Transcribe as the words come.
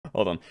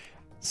Hold on.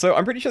 So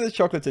I'm pretty sure there's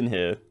chocolates in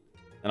here.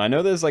 And I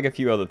know there's like a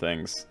few other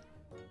things.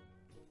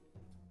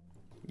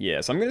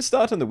 Yeah, so I'm going to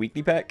start on the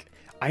weekly pack.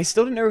 I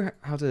still don't know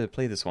how to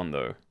play this one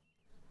though.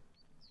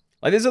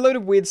 Like there's a load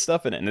of weird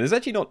stuff in it. And there's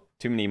actually not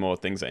too many more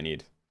things I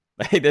need.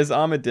 Like there's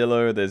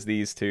armadillo, there's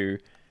these two.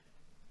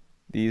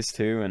 These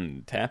two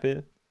and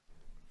Tapir.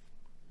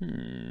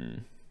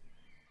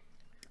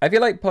 I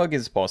feel like Pug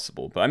is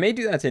possible, but I may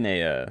do that in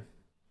a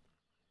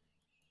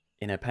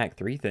pack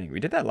 3 thing. We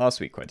did that last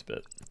week quite a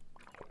bit.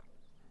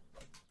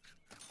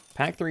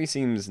 Pack 3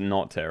 seems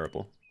not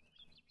terrible.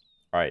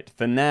 Alright,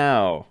 for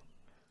now,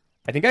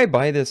 I think I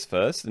buy this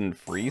first and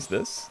freeze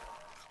this.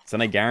 So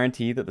then I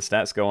guarantee that the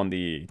stats go on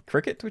the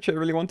cricket, which I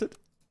really wanted.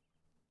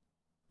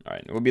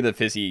 Alright, it will be the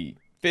fizzy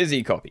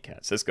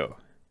copycats. Let's go.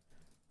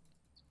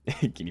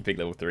 Guinea pig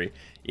level 3.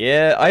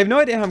 Yeah, I have no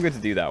idea how I'm going to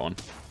do that one.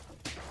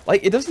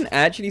 Like, it doesn't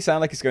actually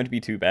sound like it's going to be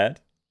too bad.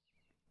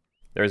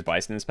 There is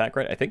bison in this pack,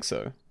 right? I think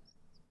so.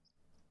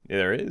 Yeah,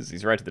 there is.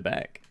 He's right at the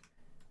back.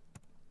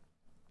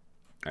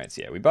 Alright,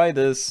 so yeah, we buy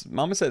this.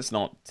 Mama said it's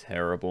not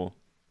terrible.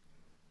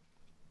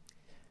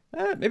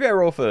 Maybe I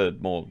roll for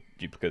more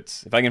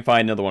duplicates. If I can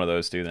find another one of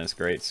those two, then it's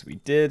great. So we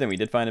did, and we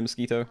did find a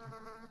mosquito.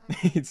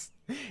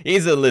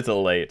 he's a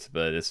little late,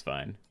 but it's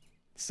fine.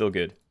 It's still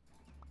good.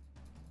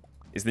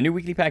 Is the new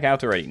weekly pack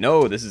out already?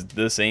 No, this is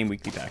the same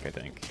weekly pack, I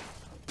think.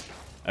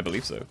 I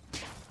believe so.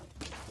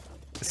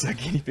 It's a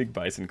guinea pig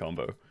bison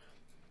combo.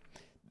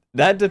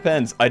 That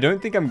depends. I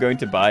don't think I'm going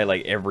to buy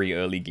like every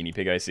early guinea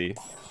pig I see.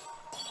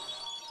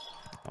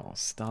 Oh,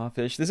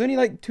 starfish. There's only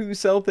like 2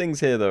 sell things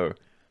here though.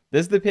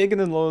 There's the pig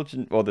and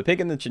the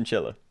pig and the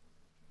chinchilla.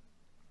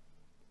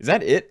 Is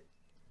that it?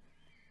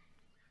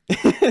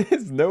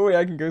 There's no way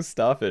I can go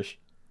starfish.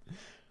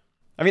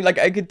 I mean, like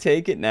I could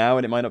take it now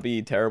and it might not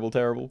be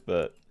terrible,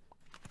 but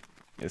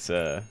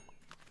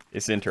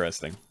it's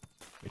interesting.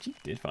 Which he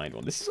did find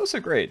one. This is also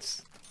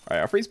great.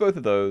 Alright, I'll freeze both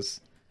of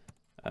those.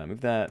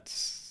 Move that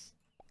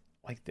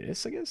like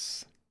this, I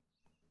guess.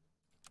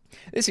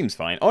 This seems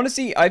fine.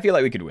 Honestly, I feel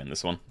like we could win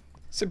this one.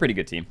 It's a pretty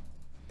good team.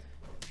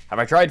 Have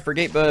I tried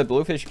Frigate Bird,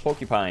 Blowfish,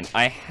 Porcupine?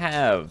 I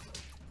have.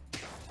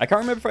 I can't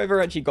remember if I ever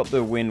actually got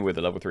the win with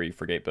a level 3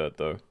 Frigate Bird,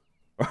 though.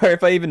 Or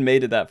if I even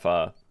made it that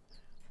far.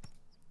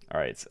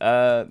 Alright,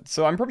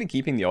 so I'm probably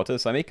keeping the otter,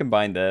 so I may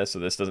combine there so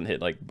this doesn't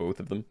hit, like, both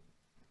of them.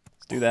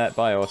 Let's do that.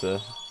 Bye, otter.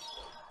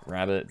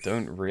 Rabbit,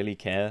 don't really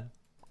care.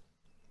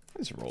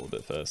 Let's roll a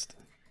bit first.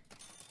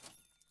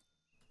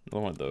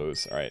 Another one of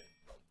those. Alright.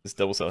 This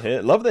double cell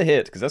hit. Love the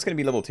hit, because that's going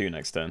to be level 2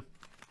 next turn.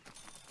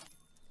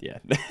 Yeah.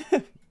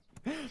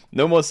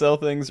 No more cell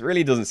things.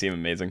 Really doesn't seem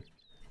amazing.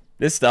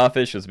 This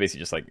starfish was basically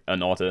just like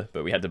an otter,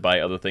 but we had to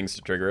buy other things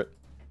to trigger it.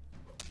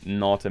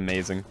 Not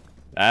amazing.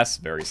 That's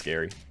very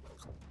scary.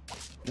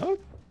 No.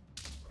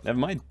 Never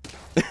mind.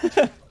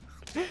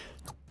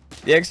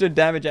 The extra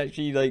damage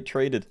actually, like,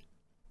 traded.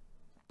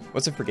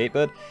 What's a frigate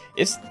bird?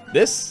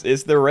 This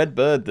is the red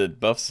bird that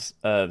buffs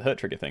hurt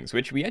trigger things,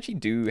 which we actually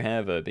do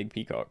have a big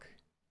peacock.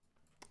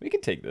 We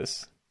could take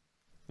this.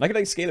 And I could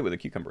like scale it with a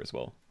cucumber as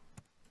well.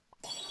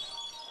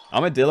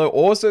 Armadillo,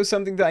 also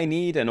something that I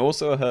need, and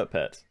also a hurt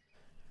pet.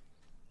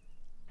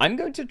 I'm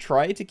going to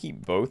try to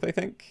keep both, I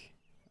think.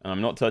 And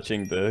I'm not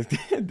touching the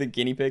the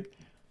guinea pig.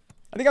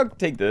 I think I'll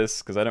take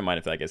this, because I don't mind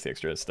if that gets the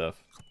extra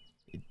stuff.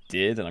 It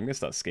did, and I'm going to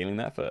start scaling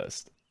that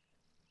first.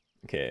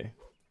 Okay.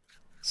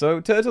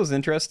 So, turtle's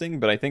interesting,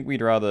 but I think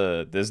we'd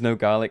rather... There's no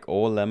garlic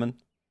or lemon.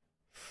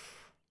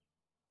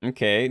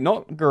 Okay,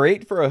 not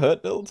great for a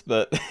hurt build,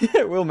 but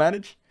we'll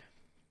manage.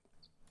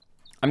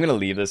 I'm going to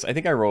leave this. I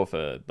think I roll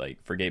for,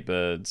 like, frigate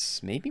birds.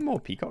 Maybe more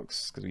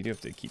peacocks, because we do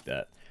have to keep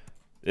that.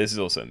 This is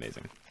also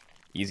amazing.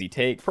 Easy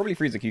take. Probably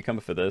freeze a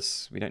cucumber for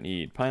this. We don't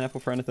need pineapple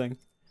for anything.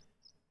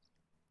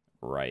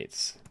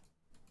 Right.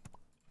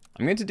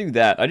 I'm going to do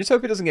that. I just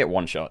hope it doesn't get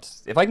one shot.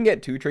 If I can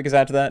get 2 triggers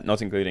out of that,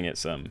 not including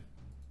its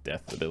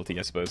death ability,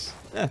 I suppose.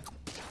 Eh.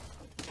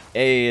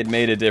 Hey, it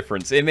made a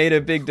difference. It made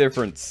a big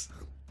difference.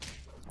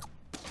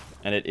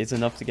 And it is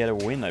enough to get a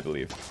win, I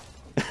believe.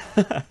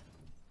 That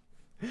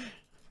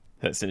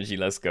synergy,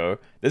 let's go.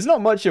 There's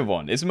not much of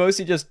one. It's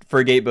mostly just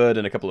frigate bird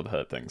and a couple of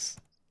hurt things.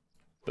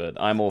 But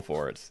I'm all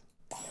for it.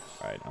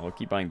 Alright, I'll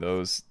keep buying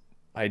those.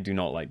 I do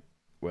not like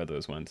where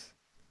those went.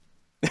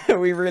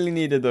 We really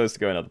needed those to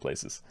go in other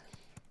places.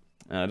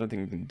 I don't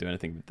think we can do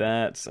anything with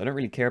that. I don't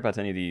really care about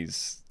any of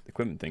these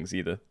equipment things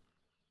either.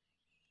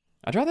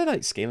 I'd rather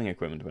like scaling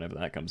equipment whenever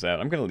that comes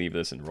out. I'm going to leave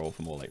this and roll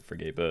for more like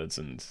frigate birds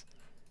and...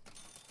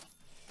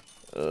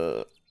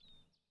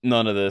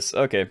 none of this.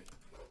 Okay.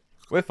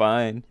 We're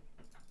fine.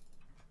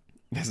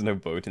 There's no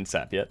boat in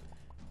SAP yet.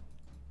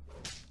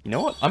 You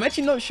know what? I'm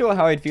actually not sure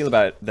how I'd feel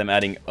about them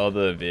adding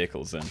other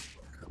vehicles in.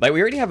 Like, we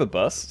already have a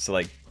bus, so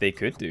like, they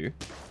could do.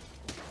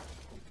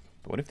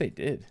 But what if they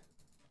did?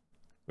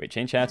 Wait,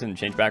 change hat and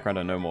change background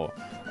or no more?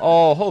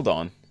 Oh, hold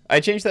on. I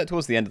changed that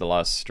towards the end of the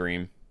last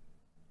stream.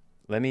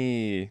 Let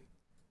me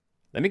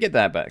get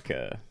that back,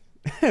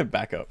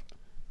 back up.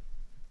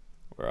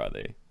 Where are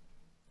they?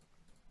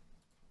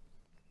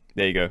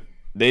 There you go.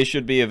 They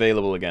should be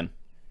available again.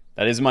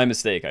 That is my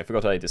mistake. I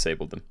forgot I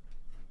disabled them.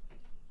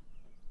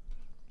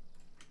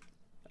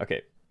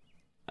 Okay.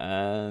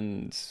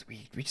 And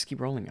we just keep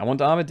rolling. I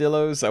want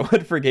armadillos. I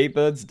want frigate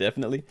birds,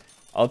 definitely.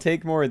 I'll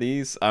take more of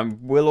these.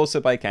 We'll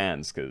also buy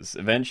cans, because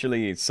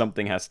eventually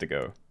something has to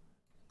go.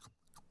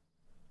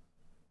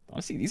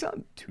 Honestly, these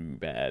aren't too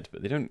bad,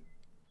 but they don't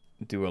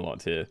do a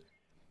lot here.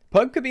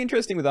 Pug could be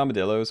interesting with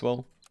armadillo as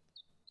well.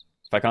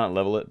 If I can't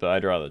level it, but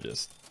I'd rather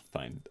just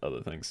find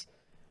other things.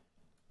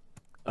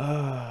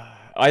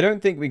 I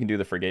don't think we can do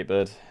the frigate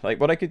bird. Like,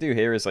 what I could do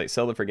here is, like,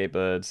 sell the frigate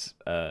birds,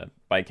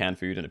 buy canned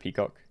food and a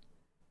peacock.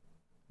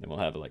 Then we'll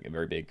have, like, a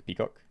very big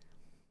peacock.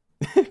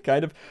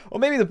 Kind of. Or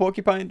maybe the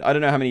porcupine. I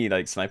don't know how many,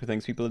 like, sniper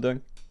things people are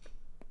doing.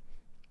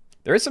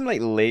 There is some, like,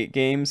 late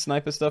game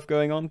sniper stuff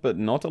going on, but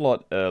not a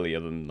lot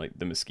earlier than, like,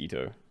 the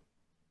mosquito.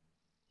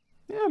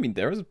 Yeah, I mean,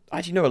 there is...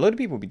 Actually, no, a lot of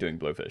people will be doing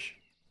blowfish.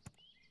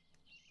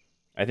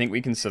 I think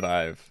we can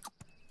survive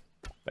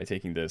by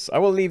taking this. I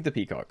will leave the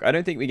peacock. I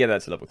don't think we get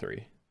that to level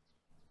 3.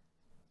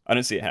 I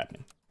don't see it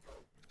happening.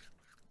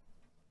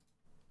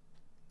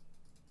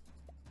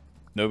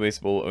 No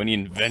baseball, only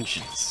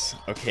inventions.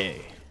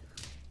 Okay.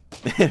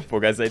 4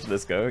 Guys Later,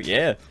 let's go.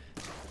 Yeah.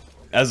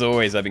 As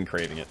always, I've been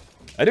craving it.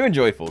 I do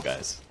enjoy Fall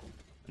Guys.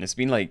 And it's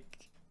been like...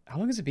 How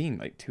long has it been?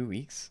 Like 2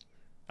 weeks?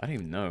 I don't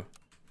even know.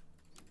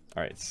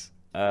 Alright.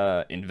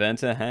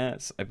 Inventor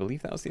hats. I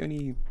believe that was the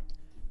only...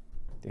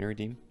 Did I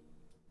redeem?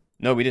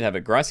 No, we did have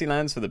it. Grassy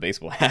lands for the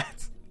baseball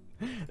hat.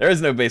 There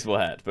is no baseball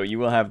hat, but you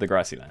will have the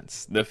grassy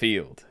lands. The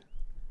field.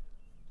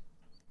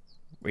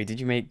 Wait, did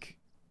you make...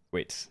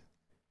 Wait.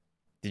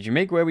 Did you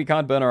make where we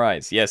can't burn our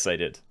eyes? Yes, I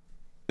did.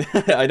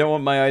 I don't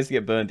want my eyes to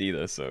get burned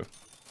either, so...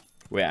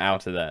 We're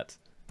out of that.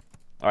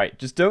 Alright,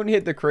 just don't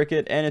hit the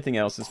cricket. Anything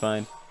else is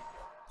fine.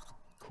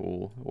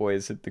 Cool.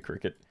 Always hit the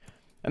cricket.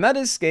 And that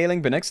is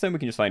scaling, but next time we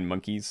can just find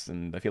monkeys,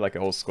 and I feel like a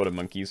whole squad of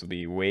monkeys will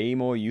be way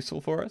more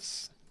useful for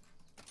us.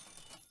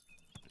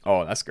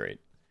 Oh, that's great.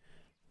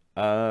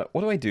 What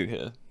do I do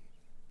here?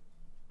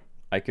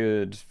 I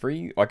could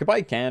I could buy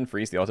a can,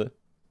 freeze the otter.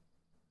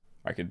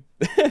 I could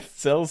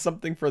sell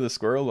something for the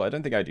squirrel, but I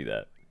don't think I'd do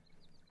that.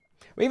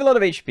 We have a lot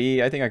of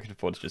HP. I think I could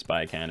afford to just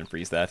buy a can and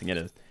freeze that and get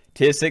a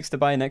tier 6 to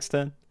buy next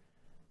turn.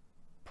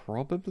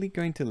 Probably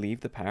going to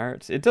leave the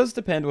parrot. It does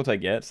depend what I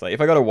get. Like,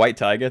 if I got a white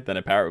tiger, then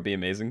a parrot would be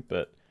amazing,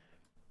 but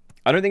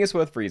I don't think it's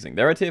worth freezing.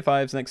 There are tier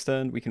 5s next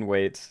turn. We can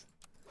wait.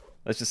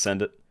 Let's just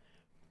send it.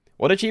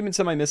 What achievements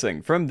am I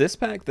missing? From this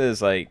pack,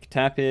 there's like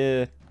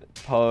tapir,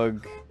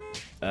 pug.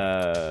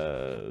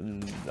 I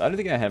don't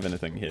think I have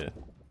anything here.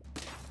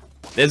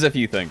 There's a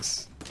few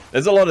things.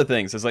 There's a lot of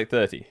things. There's like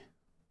 30.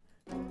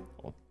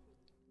 Or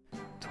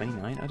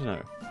 29? I don't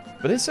know.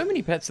 But there's so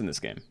many pets in this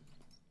game.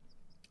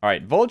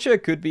 Alright, Vulture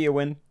could be a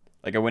win.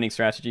 Like a winning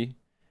strategy.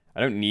 I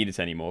don't need it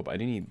anymore, but I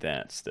do need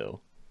that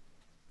still.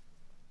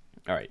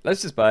 Alright,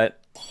 let's just buy it.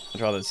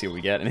 I'd rather see what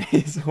we get. And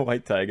it's a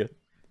white tiger.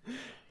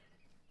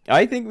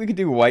 I think we could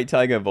do white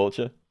tiger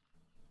vulture.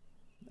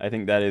 I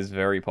think that is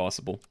very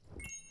possible.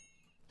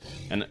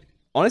 And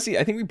honestly,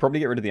 I think we probably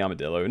get rid of the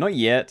armadillo. Not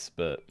yet,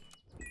 but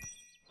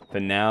for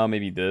now,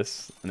 maybe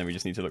this. And then we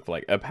just need to look for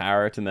like a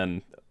parrot and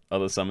then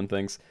other summon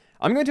things.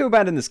 I'm going to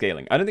abandon the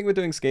scaling. I don't think we're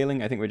doing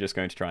scaling. I think we're just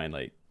going to try and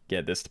like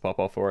get this to pop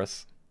off for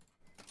us.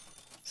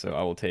 So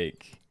I will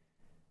take...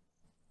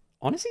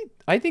 Honestly,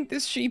 I think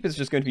this sheep is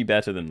just going to be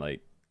better than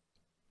like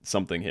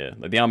something here.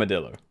 Like the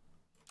armadillo.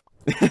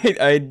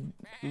 I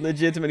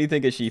legitimately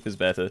think a sheep is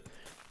better.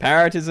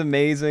 Parrot is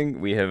amazing.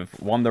 We have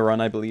won the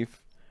run, I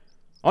believe.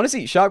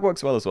 Honestly, shark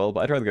works well as well,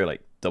 but I'd rather go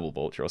like double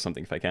vulture or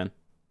something if I can.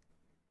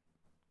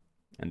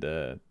 And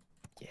yeah,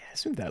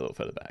 let's move that a little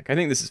further back. I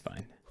think this is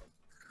fine.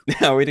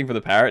 Now waiting for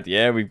the parrot.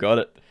 Yeah, we've got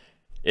it.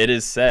 It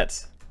is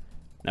set.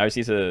 Now I just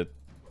need to...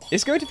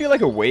 It's going to feel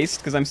like a waste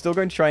because I'm still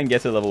going to try and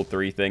get a level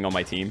 3 thing on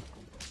my team.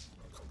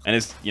 And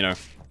it's, you know,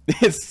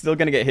 it's still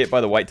going to get hit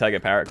by the white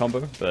tiger parrot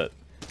combo, but...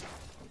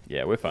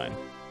 Yeah, we're fine.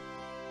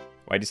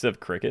 Why do you still have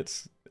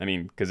crickets? I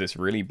mean, because it's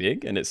really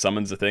big and it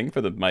summons a thing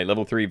for my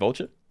level 3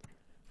 vulture.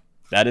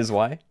 That is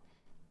why.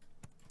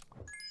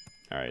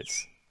 Alright,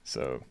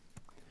 so...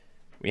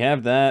 We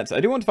have that. I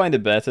do want to find a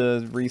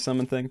better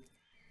resummon thing.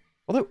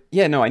 Although,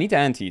 yeah, no, I need to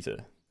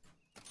Anteater.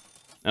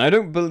 And I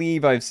don't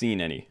believe I've seen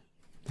any.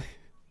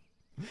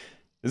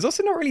 There's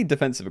also not really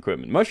defensive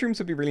equipment. Mushrooms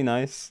would be really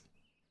nice.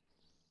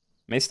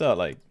 May start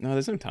like... No,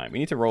 there's no time. We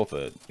need to roll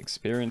for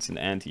experience and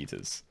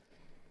Anteaters.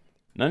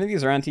 None of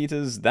these are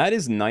Anteaters. That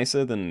is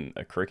nicer than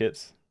a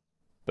cricket.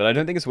 But I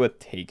don't think it's worth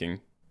taking.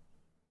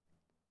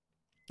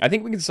 I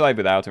think we can survive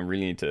without and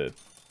really need to...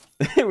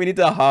 we need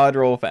to hard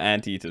roll for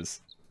Anteaters.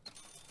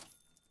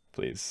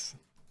 Please.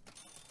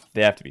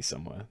 They have to be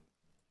somewhere.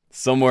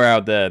 Somewhere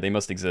out there, they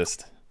must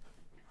exist.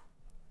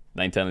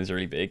 910 is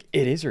really big.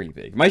 It is really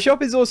big. My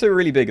shop is also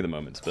really big at the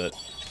moment, but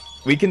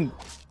we can...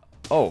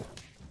 Oh.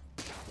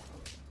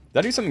 Did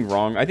I do something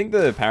wrong? I think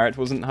the parrot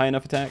wasn't high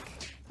enough attack.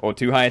 Or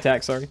too high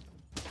attack, sorry.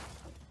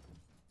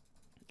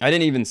 I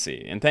didn't even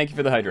see. And thank you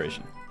for the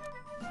hydration.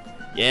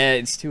 Yeah,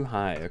 it's too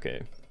high.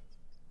 Okay.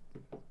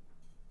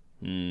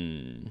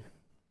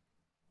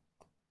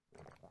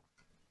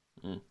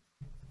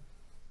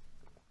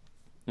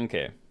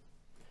 Okay.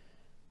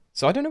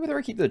 So I don't know whether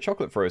I keep the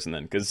chocolate frozen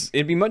then, because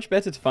it'd be much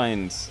better to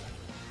find...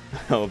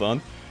 Hold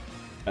on.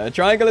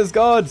 Triangle is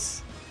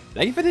gods!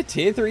 Thank you for the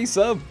tier 3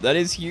 sub. That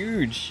is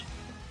huge.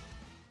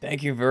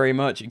 Thank you very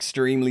much.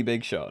 Extremely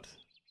big shot.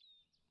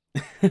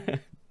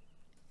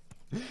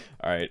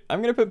 Alright,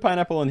 I'm going to put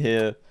pineapple in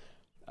here.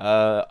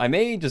 I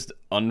may just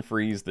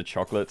unfreeze the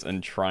chocolate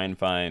and try and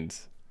find...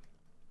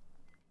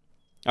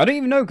 I don't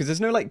even know, because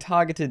there's no, like,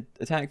 targeted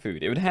attack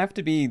food. It would have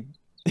to be...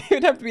 it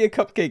would have to be a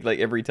cupcake, like,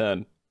 every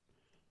turn.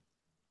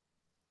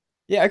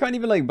 Yeah, I can't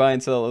even, like, buy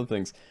and sell other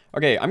things.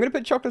 Okay, I'm gonna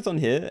put chocolates on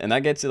here, and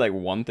that gets it, like,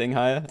 one thing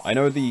higher. I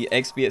know the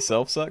XP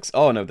itself sucks.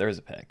 Oh, no, there is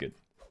a pair. Good.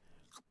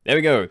 There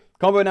we go.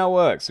 Combo now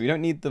works. We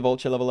don't need the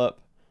vulture level up.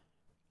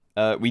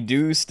 We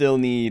do still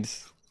need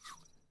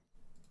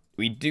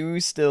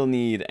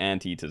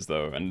anteaters,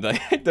 though, and I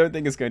don't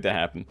think it's going to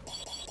happen.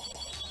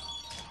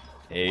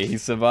 Hey, he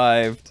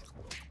survived.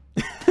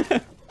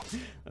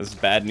 That's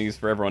bad news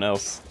for everyone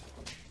else.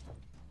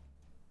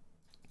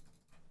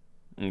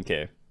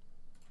 Okay.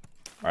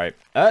 Alright.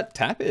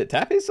 Tap it.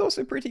 Tap is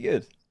also pretty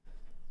good.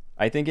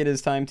 I think it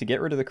is time to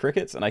get rid of the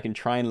crickets, and I can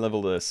try and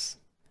level this.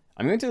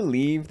 I'm going to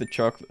leave the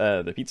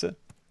pizza.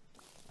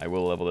 I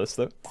will level this,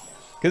 though.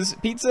 Because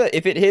pizza,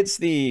 if it hits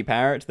the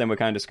parrot, then we're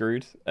kind of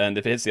screwed. And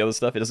if it hits the other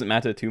stuff, it doesn't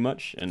matter too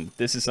much. And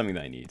this is something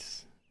that I need.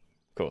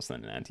 Of course,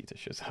 then an anteater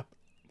shows up.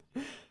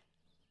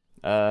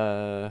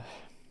 I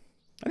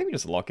think we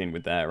just lock in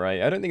with that,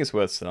 right? I don't think it's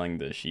worth selling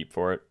the sheep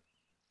for it.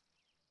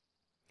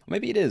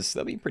 Maybe it is.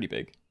 That'll be pretty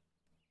big.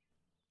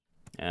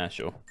 Ah,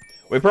 sure.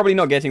 We're probably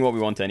not getting what we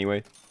want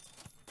anyway.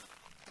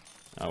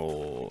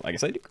 I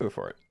guess I do go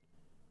for it.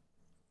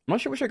 I'm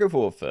not sure which I go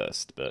for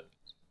first, but...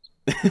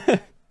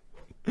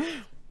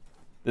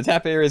 The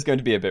tap area is going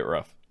to be a bit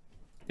rough.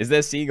 Is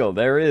there seagull?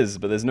 There is,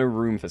 but there's no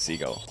room for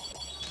seagull.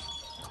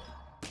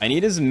 I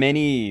need as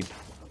many,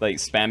 like,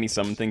 spammy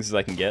summon things as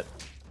I can get.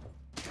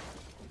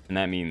 And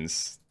that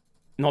means...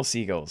 not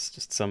seagulls,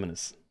 just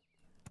summoners.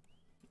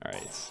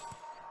 Alright.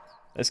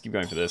 Let's keep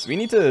going for this. We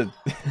need to...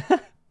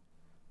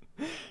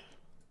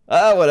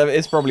 whatever.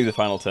 It's probably the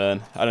final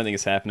turn. I don't think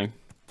it's happening.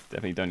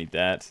 Definitely don't need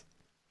that.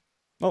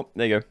 Oh,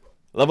 there you go.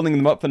 Leveling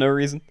them up for no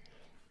reason.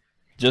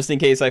 Just in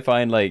case I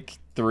find, like,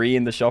 3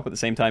 in the shop at the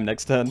same time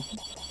next turn.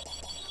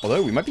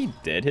 Although, we might be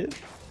dead here.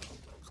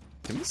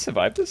 Can we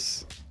survive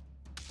this?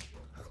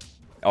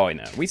 Oh, I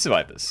know. We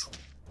survived this.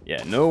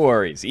 Yeah, no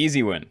worries.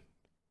 Easy win.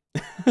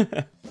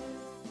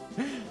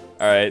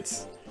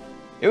 Alright.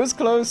 It was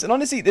close. And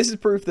honestly, this is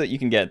proof that you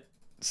can get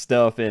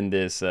stuff in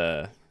this,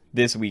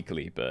 this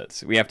weekly.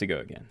 But we have to go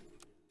again.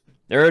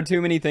 There are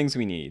too many things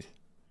we need.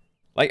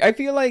 Like, I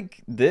feel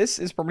like this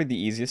is probably the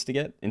easiest to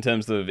get in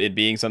terms of it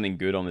being something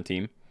good on the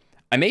team.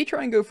 I may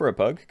try and go for a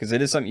pug, because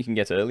it is something you can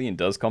get early and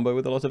does combo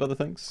with a lot of other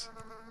things.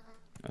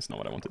 That's not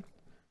what I wanted.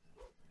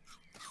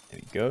 There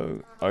we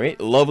go. Alright,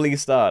 lovely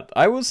start.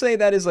 I will say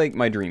that is, like,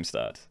 my dream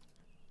start.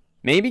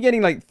 Maybe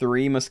getting, like,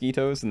 3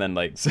 mosquitoes and then,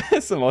 like,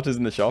 some otters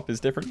in the shop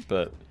is different,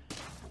 but...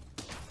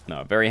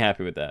 no, very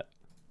happy with that.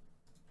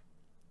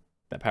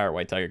 That Parrot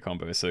White Tiger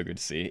combo is so good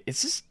to see.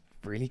 It's just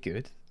really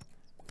good.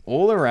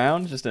 All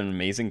around, just an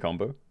amazing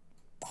combo.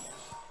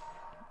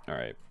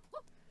 Alright.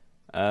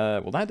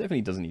 Well, that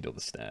definitely doesn't need all the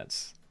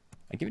stats.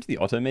 I give it to the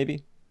otter,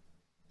 maybe?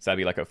 So that'd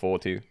be like a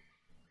 4-2.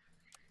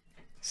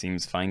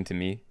 Seems fine to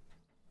me.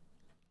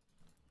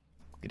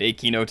 Good day,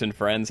 Keenoe and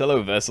friends.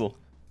 Hello, Vessel.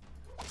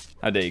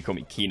 How dare you call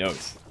me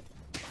Keenoe?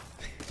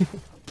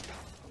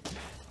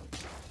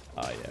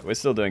 Ah, yeah, we're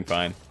still doing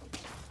fine.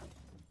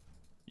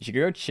 You should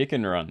go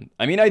chicken run.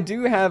 I mean, I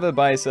do have a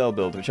buy-sell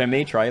build, which I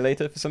may try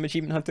later for some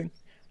achievement hunting.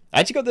 I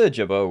actually got the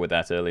jabot with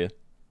that earlier.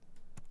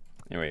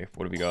 Anyway,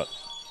 what have we got?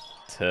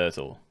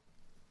 Turtle.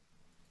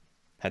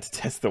 Had to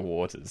test the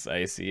waters,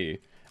 I see.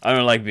 I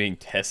don't like being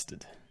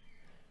tested.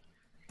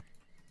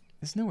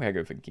 There's no way I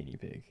go for guinea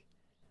pig.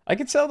 I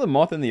could sell the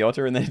moth and the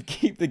otter and then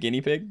keep the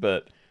guinea pig,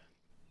 but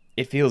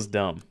it feels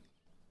dumb.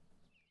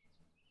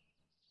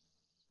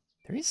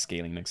 There is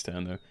scaling next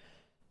turn, though.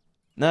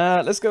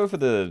 Nah, let's go for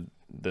the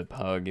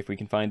pug if we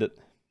can find it.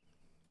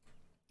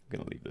 I'm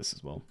gonna leave this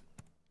as well.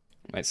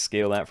 Might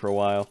scale that for a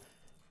while.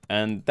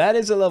 And that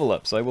is a level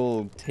up, so I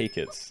will take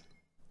it.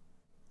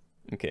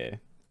 Okay.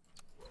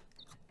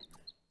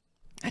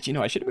 Actually,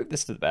 no, I should have moved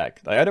this to the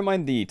back. I don't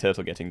mind the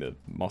turtle getting the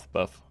moth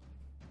buff.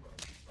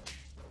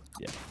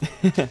 Yeah.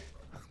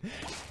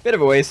 Bit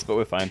of a waste, but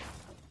we're fine.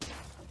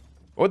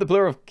 What would the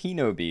plural of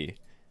Keenoe be?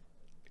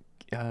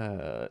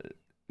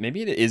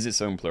 Maybe it is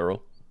its own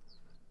plural.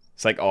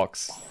 It's like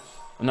ox.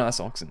 Oh, no, that's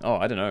oxen. Oh,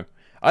 I don't know.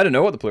 I don't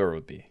know what the plural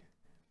would be.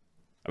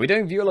 Are we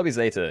doing viewer lobbies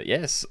later?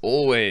 Yes,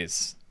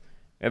 always.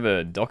 We have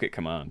a docket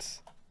command.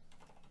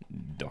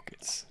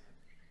 Dockets.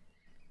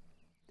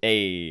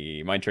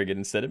 Hey, mine triggered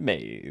instead of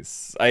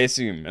maze. I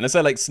assume. Unless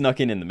I, like, snuck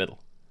in the middle.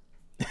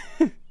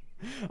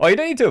 Oh, you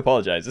don't need to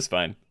apologize. It's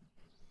fine.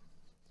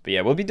 But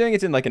yeah, we'll be doing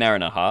it in, like, an hour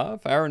and a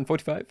half. Hour and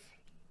 45.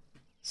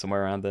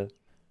 Somewhere around there.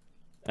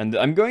 And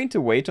I'm going to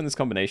wait on this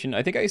combination.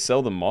 I think I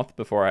sell the moth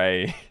before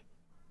I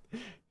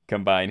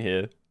combine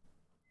here.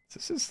 So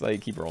let's just,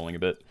 like, keep rolling a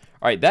bit.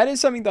 Alright, that is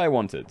something that I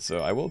wanted. So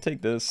I will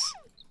take this.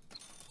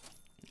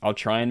 I'll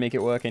try and make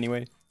it work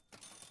anyway.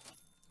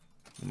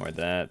 No more of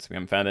that. We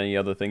haven't found any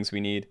other things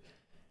we need.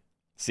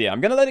 So yeah,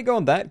 I'm going to let it go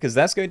on that, because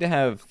that's going to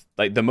have,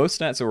 like, the most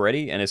stats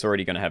already, and it's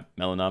already going to have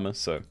melon armor,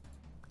 so...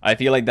 I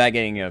feel like that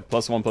getting a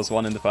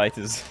 +1/+1 in the fight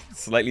is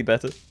slightly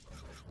better.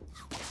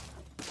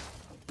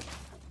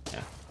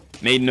 Yeah.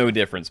 Made no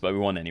difference, but we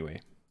won anyway.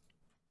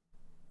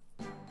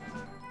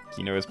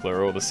 Keenoe is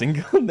plural, the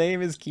single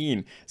name is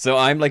Keen. So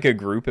I'm like a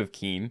group of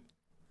Keen.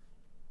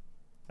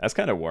 That's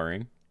kind of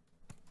worrying.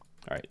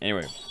 Alright,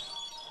 anyway.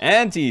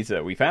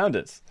 Anteater, we found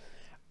it.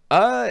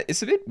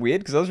 It's a bit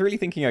weird, because I was really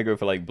thinking I'd go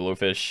for, like,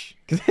 Blowfish.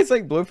 Because it's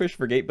like Blowfish,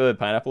 Frigate Bird,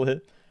 Pineapple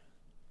hit.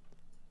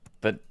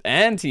 But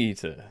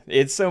Anteater,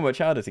 it's so much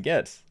harder to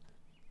get.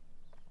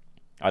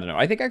 I don't know,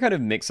 I think I kind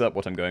of mix up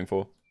what I'm going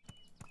for.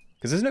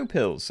 Because there's no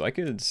pills, so I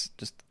could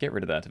just get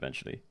rid of that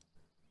eventually.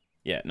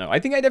 Yeah, no, I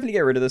think I definitely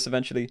get rid of this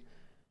eventually.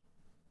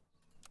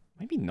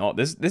 Maybe not.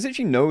 There's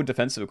actually no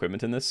defensive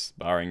equipment in this,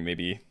 barring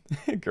maybe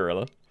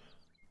Gorilla.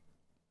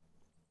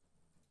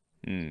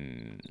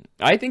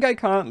 I think I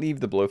can't leave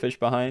the Blowfish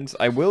behind.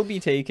 I will be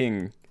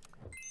taking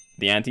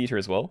the Anteater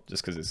as well,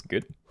 just because it's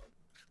good.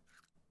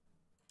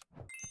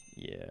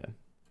 Yeah.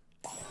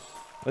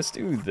 Let's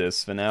do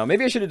this for now.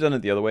 Maybe I should have done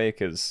it the other way,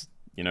 because,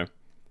 you know,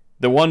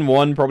 the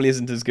 1/1 probably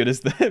isn't as good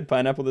as the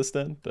Pineapple this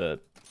turn,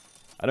 but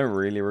I don't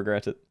really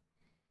regret it.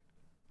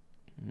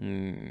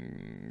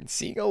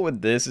 Seagull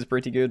with this is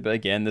pretty good, but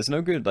again, there's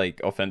no good,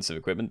 like, offensive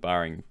equipment,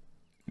 barring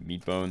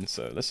Meatbone,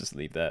 so let's just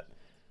leave that.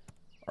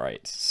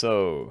 Alright,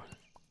 so...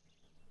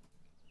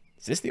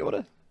 Is this the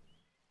order?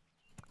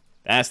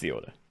 That's the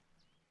order.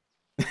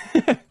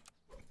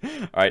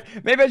 Alright,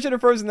 maybe I should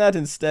have frozen that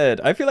instead.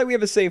 I feel like we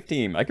have a safe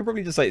team. I could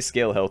probably just, like,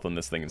 scale health on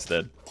this thing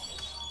instead.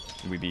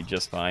 We'd be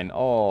just fine.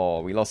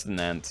 Oh, we lost an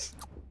ant.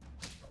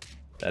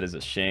 That is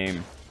a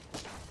shame.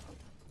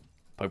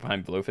 Poke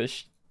behind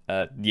Blowfish?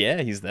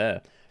 Yeah, he's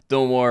there.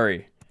 Don't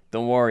worry.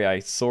 Don't worry, I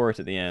saw it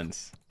at the end.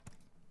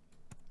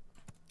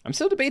 I'm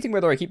still debating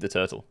whether I keep the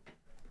turtle.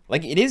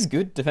 Like, it is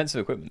good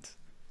defensive equipment.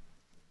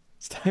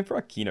 It's time for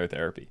our Keenoe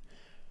therapy.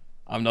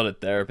 I'm not a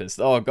therapist.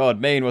 Oh god,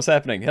 Maine, what's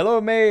happening?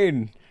 Hello,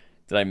 Maine!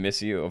 Did I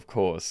miss you? Of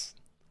course.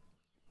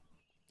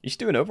 You should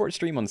do an Overwatch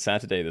stream on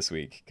Saturday this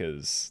week,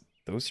 because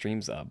those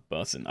streams are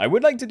bussin'. I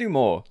would like to do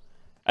more.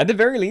 At the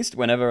very least,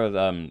 whenever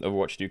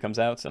Overwatch 2 comes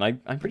out, and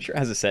I'm pretty sure it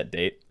has a set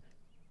date.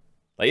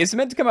 Like, it's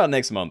meant to come out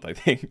next month, I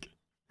think.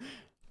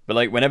 But,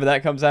 like, whenever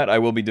that comes out, I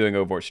will be doing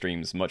Overwatch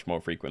streams much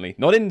more frequently.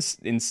 Not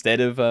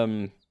instead of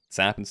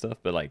SAP and stuff,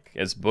 but, like,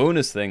 as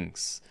bonus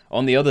things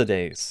on the other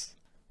days.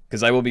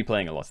 Because I will be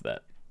playing a lot of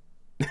that.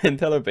 And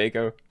hello,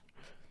 Baco.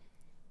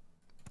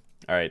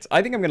 Alright,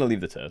 I think I'm going to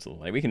leave the turtle.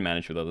 Like, we can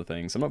manage with other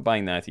things. I'm not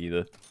buying that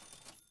either.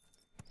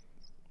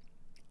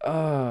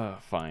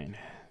 Fine.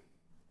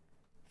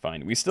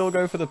 Fine. We still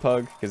go for the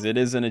pug, because it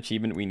is an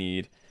achievement we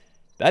need.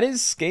 That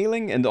is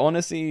scaling, and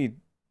honestly,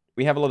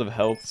 we have a lot of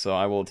health, so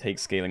I will take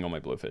scaling on my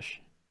Blowfish.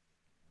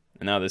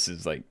 And now this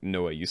is, like,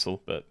 nowhere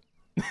useful, but...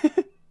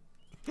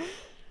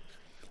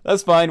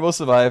 That's fine, we'll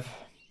survive.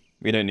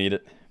 We don't need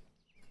it.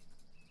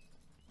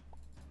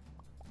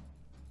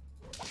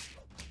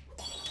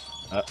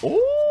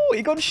 Oh,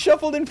 he got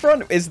shuffled in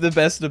front. It's the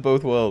best of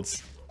both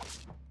worlds.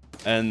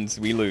 And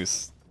we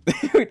lose.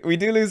 We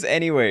do lose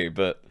anyway,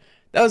 but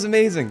that was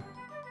amazing.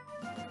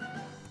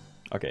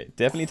 Okay,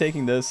 definitely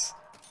taking this.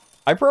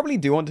 I probably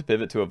do want to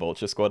pivot to a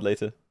Vulture squad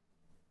later.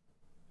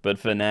 But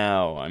for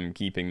now, I'm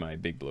keeping my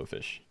big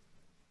Blowfish.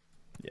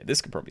 Yeah, this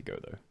could probably go,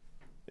 though.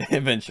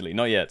 Eventually,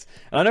 not yet.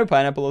 And I know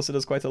Pineapple also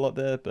does quite a lot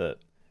there,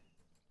 but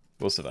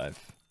we'll survive.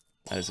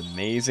 That is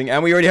amazing.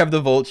 And we already have the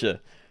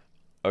Vulture.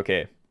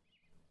 Okay.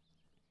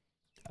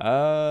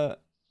 Well,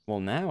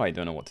 now I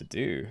don't know what to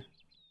do.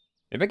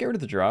 Maybe I get rid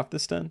of the giraffe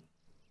this turn?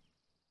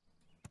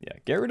 Yeah,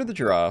 get rid of the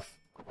giraffe.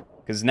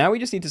 Because now we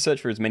just need to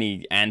search for as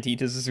many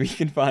Anteaters as we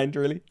can find,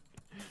 really.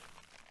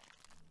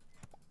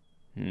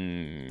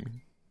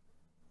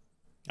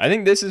 I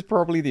think this is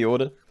probably the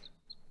order.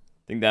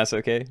 I think that's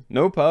okay.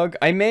 No pug.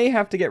 I may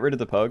have to get rid of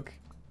the pug.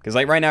 Because,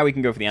 like, right now we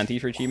can go for the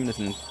Anteater achievement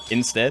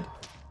instead.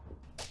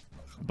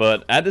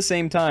 But at the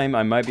same time,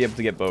 I might be able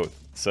to get both.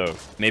 So,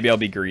 maybe I'll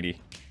be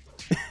greedy.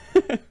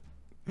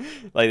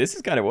 Like, this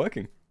is kind of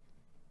working.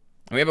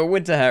 We have a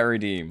winter hat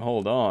redeem.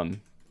 Hold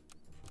on.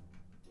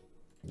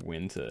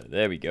 Winter.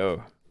 There we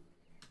go.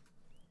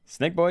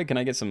 Snake boy, can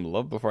I get some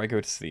love before I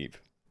go to sleep?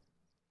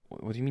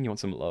 What do you mean you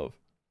want some love?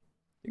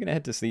 You're gonna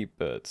head to sleep,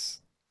 but...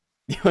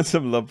 You want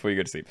some love before you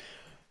go to sleep.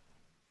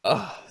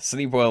 Ugh,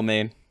 sleep well,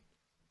 man.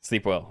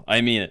 Sleep well.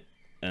 I mean it.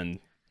 And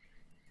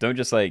don't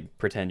just, like,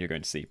 pretend you're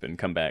going to sleep and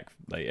come back,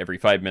 like, every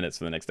 5 minutes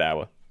for the next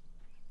hour.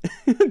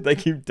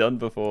 Like you've done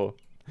before.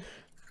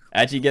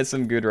 Actually get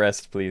some good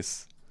rest,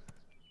 please.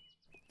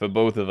 For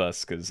both of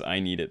us, because I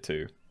need it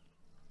too.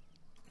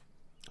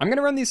 I'm going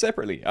to run these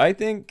separately. I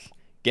think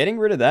getting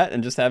rid of that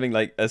and just having,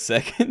 like, a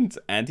second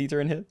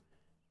Anteater in here.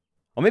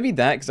 Or maybe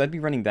that, because I'd be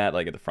running that,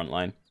 like, at the front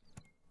line.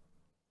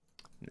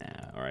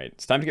 Nah, alright.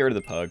 It's time to get rid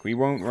of the pug. We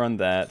won't run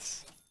that.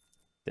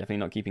 Definitely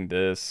not keeping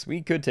this.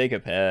 We could take a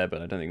pair,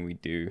 but I don't think we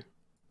do.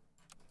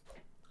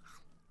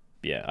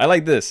 But Yeah, I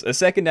like this. A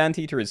second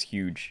Anteater is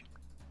huge.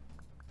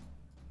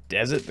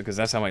 Desert, because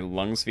that's how my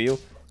lungs feel.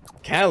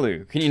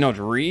 Kalu, can you not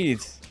read?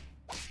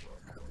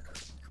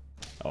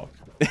 Oh,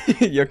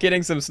 you're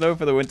getting some snow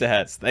for the winter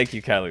hats. Thank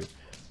you, Kalu.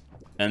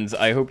 And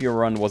I hope your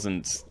run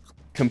wasn't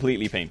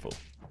completely painful.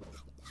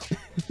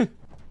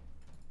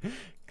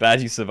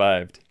 Glad you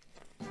survived.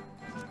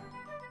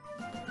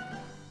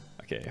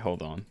 Okay,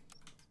 hold on.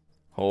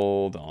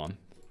 Hold on.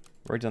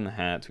 We've already done the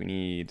hat. We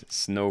need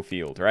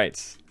snowfield,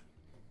 right?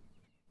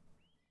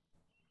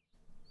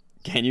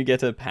 Can you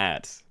get a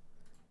pat?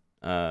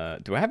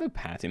 Do I have a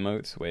pat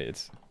emote?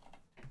 Wait.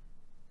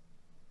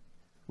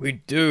 We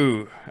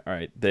do.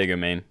 Alright, there you go,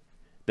 main.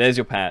 There's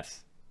your pat.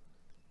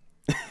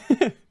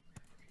 Oh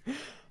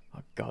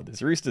god,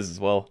 there's roosters as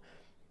well.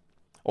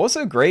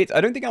 Also great,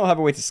 I don't think I'll have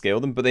a way to scale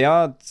them, but they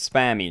are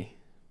spammy.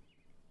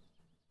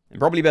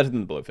 And probably better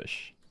than the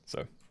blowfish.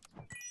 So,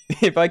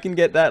 if I can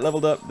get that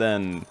leveled up,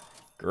 then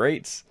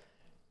great.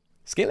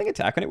 Scaling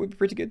attack on it would be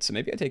pretty good, so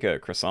maybe I take a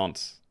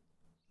croissant.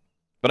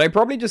 But I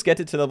probably just get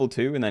it to level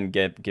 2 and then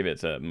give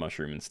it a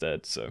mushroom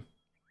instead, so...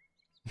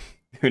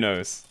 Who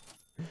knows?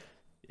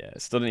 Yeah,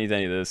 still don't need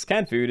any of this.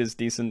 Canned food is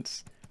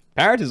decent.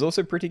 Parrot is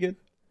also pretty good.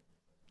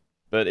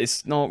 But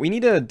it's not... We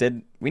need a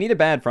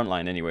bad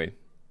frontline anyway.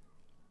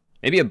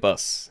 Maybe a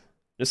bus.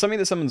 Just something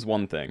that summons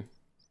one thing.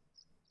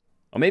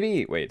 Or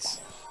maybe... Wait.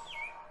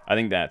 I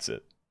think that's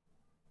it.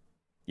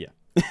 Yeah.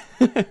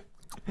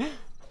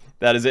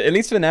 That is it, at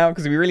least for now,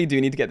 because we really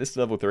do need to get this to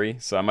level 3,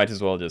 so I might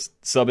as well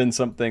just sub in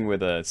something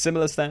with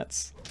similar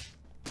stats.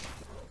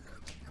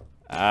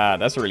 Ah,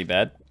 that's really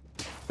bad.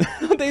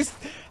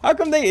 How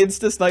come they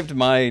insta-sniped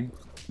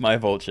my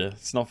Vulture?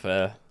 It's not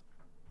fair.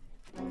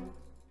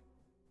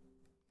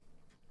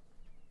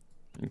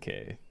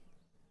 Okay.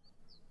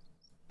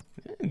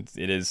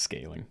 It is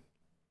scaling.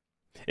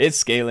 It's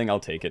scaling, I'll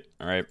take it.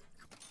 Alright.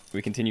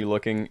 We continue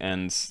looking,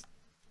 and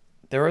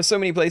there are so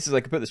many places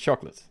I could put this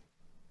chocolate.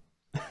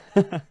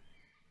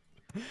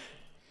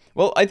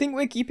 Well, I think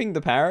we're keeping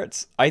the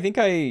parrots. I think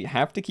I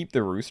have to keep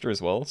the rooster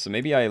as well, so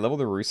maybe I level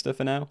the rooster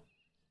for now.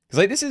 Because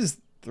like this is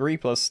 3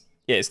 plus...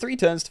 Yeah, it's 3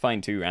 turns to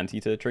find 2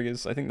 Anteater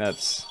triggers. I think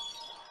that's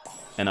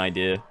an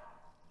idea.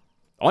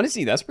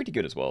 Honestly, that's pretty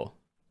good as well.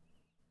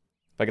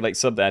 If I could like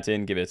sub that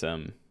in, give it,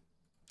 I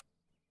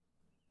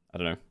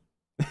don't know,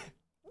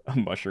 a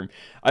mushroom.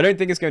 I don't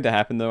think it's going to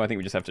happen though. I think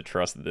we just have to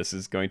trust that this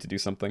is going to do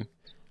something.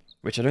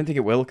 Which I don't think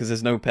it will, because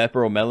there's no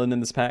pepper or melon in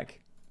this pack.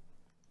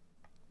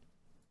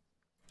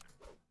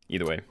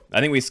 Either way,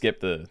 I think we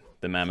skip the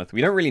mammoth. We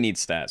don't really need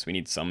stats, we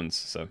need summons,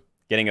 so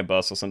getting a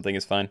bus or something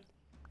is fine.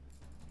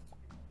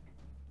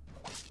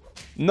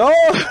 No!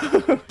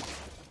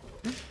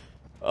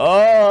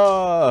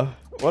 Oh,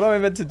 what am I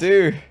meant to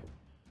do?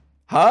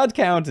 Hard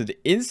countered,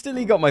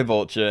 instantly got my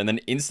Vulture, and then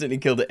instantly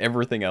killed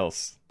everything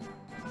else.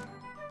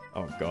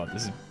 Oh god,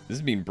 this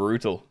has been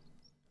brutal.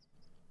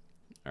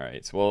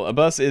 Alright, well, a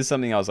bus is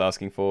something I was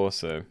asking for,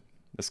 so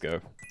let's go.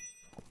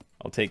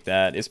 I'll take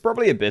that. It's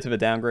probably a bit of a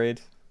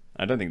downgrade.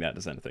 I don't think that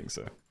does anything,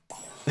 so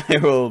I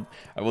will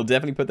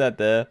definitely put that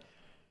there.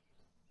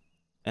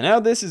 And now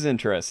this is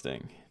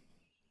interesting.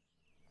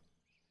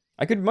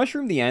 I could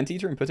mushroom the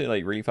Anteater and put it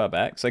like really far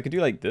back, so I could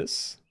do like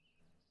this.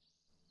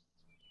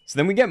 So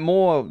then we get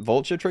more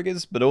Vulture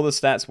triggers, but all the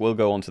stats will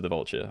go onto the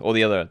Vulture, or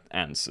the other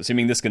ants,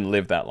 assuming this can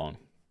live that long.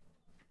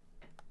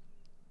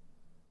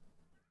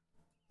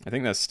 I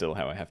think that's still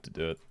how I have to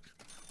do it.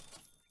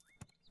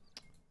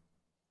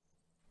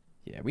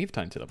 Yeah, we have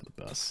time to level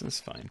the bus, that's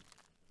fine.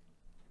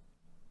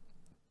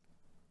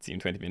 Team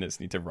 20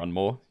 minutes, need to run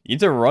more. You need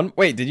to run?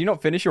 Wait, did you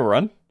not finish your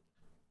run?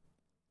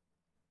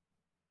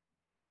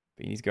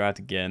 But you need to go out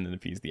again and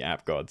appease the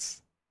app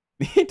gods.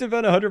 You need to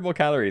burn 100 more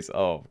calories.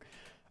 Oh.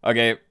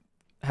 Okay.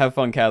 Have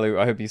fun, Kalu.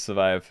 I hope you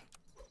survive.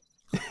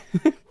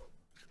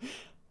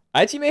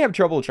 I actually may have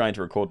trouble trying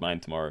to record mine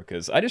tomorrow,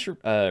 because I just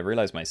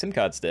realized my SIM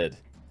card's dead.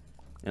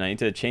 And I need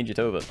to change it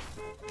over.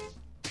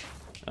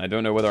 I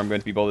don't know whether I'm going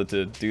to be bothered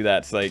to do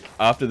that, like,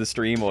 after the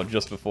stream or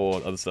just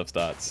before other stuff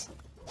starts.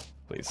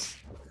 Please.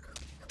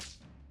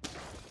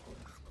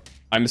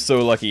 I'm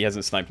so lucky he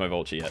hasn't sniped my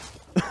Vulture yet.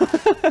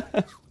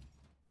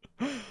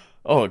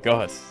 Oh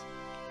god.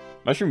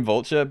 Mushroom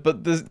Vulture,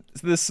 but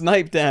the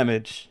snipe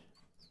damage.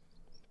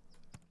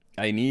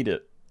 I need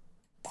it.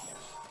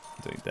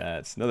 Doing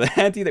that. Another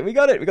Anteater. We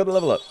got it. We got the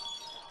level up.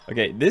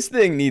 Okay, this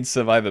thing needs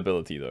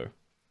survivability though.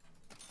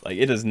 Like,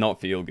 it does not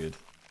feel good.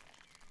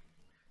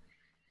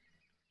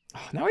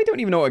 Oh, now I don't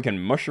even know what I can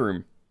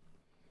mushroom.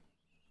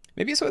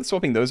 Maybe it's worth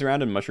swapping those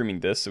around and mushrooming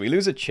this. So we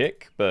lose a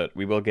chick, but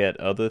we will get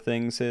other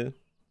things here.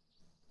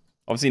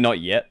 Obviously not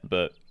yet,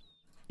 but,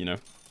 you know.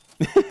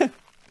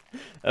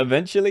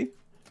 Eventually.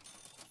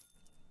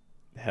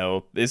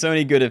 Hell, it's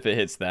only good if it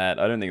hits that.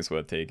 I don't think it's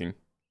worth taking.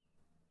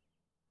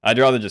 I'd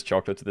rather just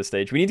chocolate to this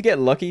stage. We need to get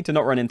lucky to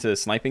not run into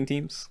sniping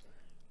teams.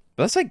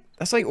 But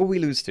that's like all we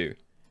lose to.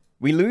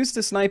 We lose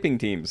to sniping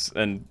teams,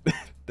 and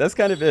that's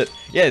kind of it.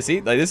 Yeah,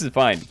 see? Like, this is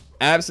fine.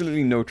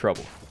 Absolutely no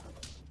trouble.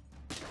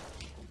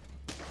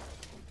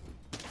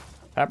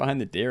 Pat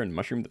behind the deer and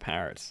mushroom the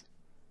parrot.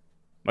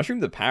 Mushroom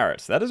the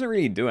Parrot. That doesn't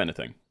really do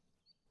anything.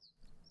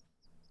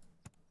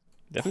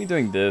 Definitely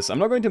doing this. I'm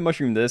not going to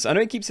mushroom this. I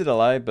know it keeps it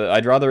alive, but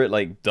I'd rather it,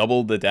 like,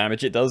 double the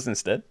damage it does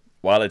instead,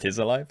 while it is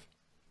alive.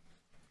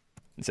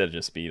 Instead of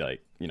just be,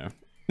 like, you know,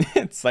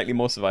 slightly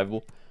more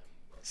survivable.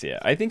 So yeah,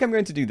 I think I'm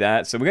going to do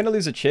that. So we're going to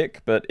lose a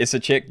chick, but it's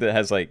a chick that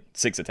has, like,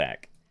 6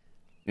 attack.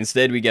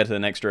 Instead, we get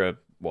an extra,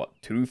 what,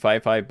 2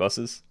 5/5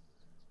 buses?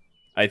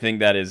 I think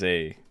that is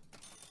a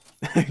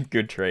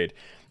good trade.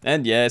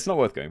 And yeah, it's not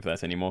worth going for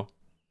that anymore.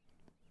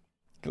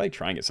 I could, like,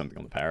 try and get something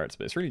on the Parrots,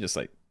 but it's really just,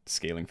 like,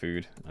 scaling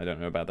food. I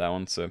don't know about that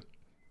one, so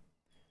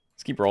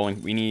let's keep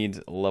rolling. We need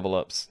level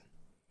ups.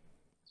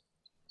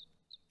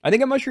 I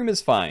think a mushroom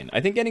is fine. I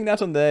think getting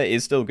that on there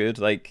is still good.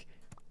 Like,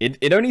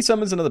 it only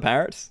summons another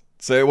parrot,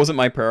 so it wasn't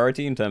my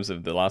priority in terms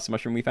of the last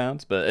mushroom we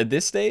found. But at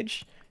this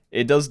stage,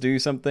 it does do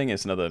something.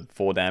 It's another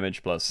 4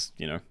 damage plus,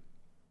 you know,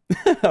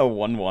 a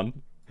 1/1.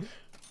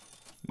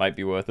 Might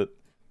be worth it.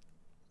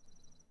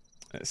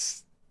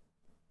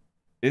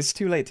 It's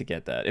too late to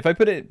get that. If I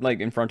put it, like,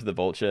 in front of the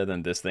Vulture,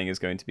 then this thing is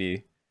going to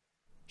be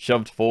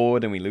shoved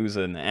forward and we lose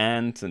an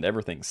ant and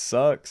everything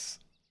sucks.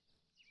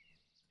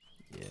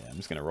 Yeah, I'm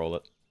just gonna roll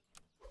it.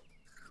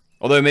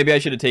 Although maybe I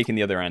should have taken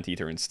the other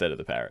Anteater instead of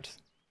the Parrot.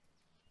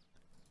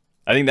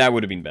 I think that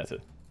would have been better.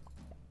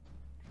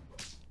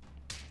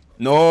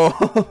 No!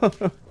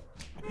 Do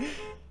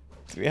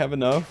we have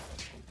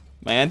enough?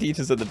 My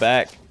Anteater's at the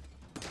back.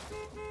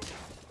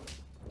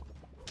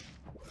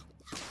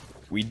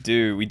 We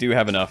do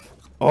have enough.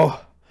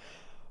 Oh!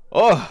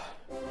 Oh!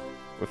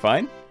 We're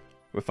fine?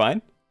 We're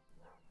fine?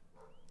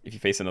 If you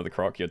face another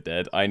croc, you're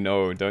dead. I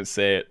know, don't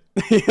say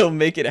it. He'll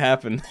make it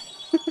happen.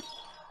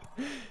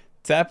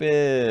 Tap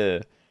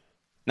it.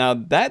 Now,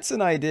 that's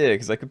an idea,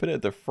 because I could put it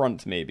at the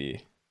front,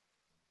 maybe.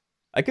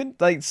 I could,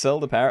 like, sell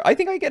the Parrot. I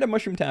think I get a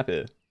mushroom tap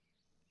here.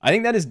 I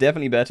think that is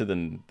definitely better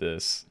than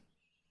this.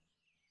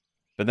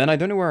 But then I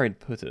don't know where I'd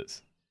put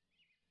it.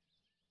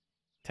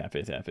 Tap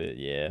it,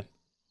 yeah.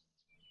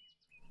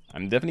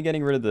 I'm definitely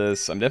getting rid of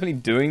this. I'm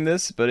definitely doing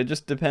this, but it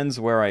just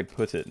depends where I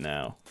put it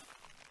now.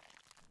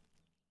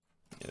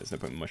 Yeah, there's no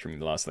point in mushrooming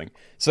the last thing.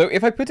 So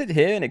if I put it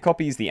here and it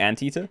copies the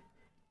Anteater,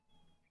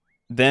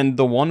 then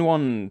the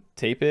 1/1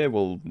 tapir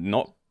will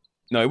not...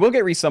 No, it will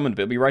get resummoned, but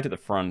it'll be right at the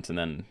front, and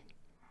then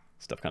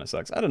stuff kind of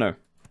sucks. I don't know.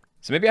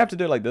 So maybe I have to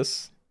do it like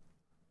this.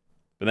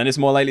 But then it's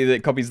more likely that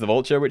it copies the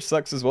Vulture, which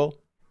sucks as well.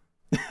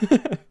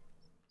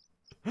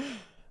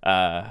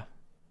 I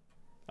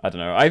don't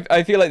know.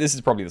 I feel like this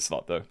is probably the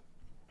slot, though.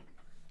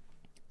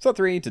 Slot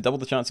 3 to double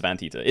the chance of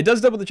Anteater. It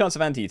does double the chance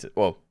of Anteater.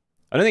 Well,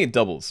 I don't think it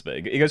doubles, but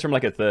it goes from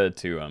like a third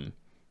to,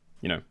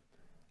 you know,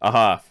 a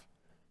half.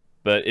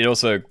 But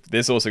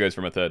this also goes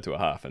from a third to a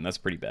half, and that's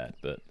pretty bad.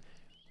 But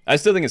I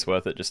still think it's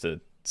worth it just to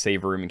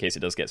save room in case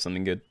it does get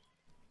something good.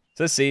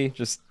 So let's see.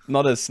 Just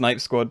not a snipe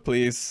squad,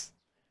 please.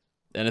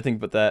 Anything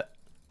but that.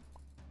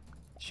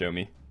 Show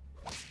me.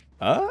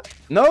 No,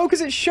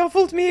 because it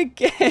shuffled me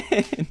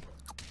again.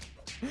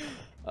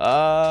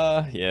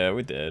 Yeah,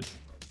 we're dead.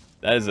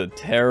 That is a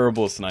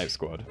terrible snipe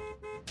squad.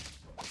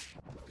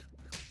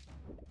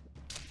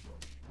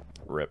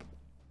 Rip.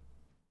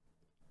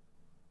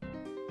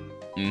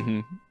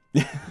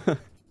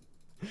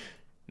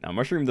 Now,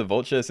 mushroom the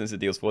Vulture since it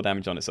deals 4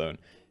 damage on its own.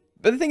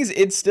 But the thing is,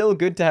 it's still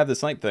good to have the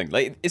snipe thing.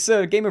 Like, it's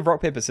a game of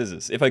rock, paper,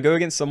 scissors. If I go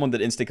against someone that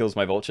insta-kills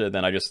my Vulture,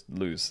 then I just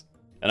lose.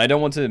 And I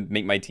don't want to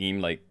make my team,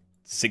 like,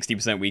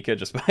 60% weaker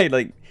just by,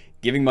 like,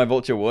 giving my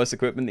Vulture worse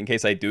equipment in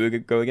case I do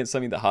go against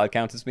something that hard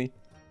counters me.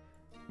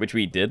 Which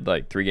we did,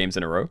 like, 3 games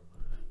in a row.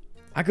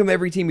 How come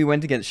every team we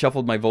went against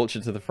shuffled my Vulture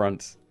to the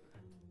front?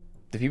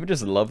 Do people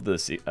just love the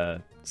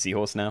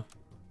seahorse now?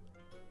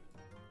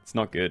 It's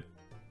not good.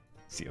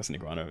 Seahorse and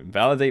Iguana.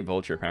 Validate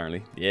Vulture,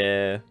 apparently.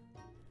 Yeah.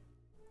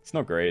 It's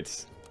not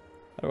great.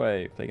 How do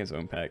I play against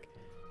own pack?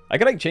 I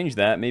could, like, change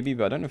that, maybe,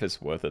 but I don't know if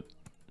it's worth it.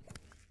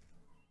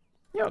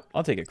 Yeah,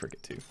 I'll take a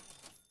cricket, too.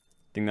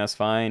 Think that's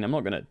fine. I'm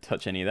not going to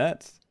touch any of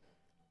that.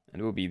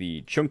 And it will be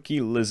the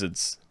chunky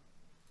lizards.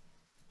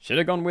 Should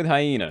have gone with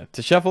hyena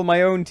to shuffle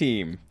my own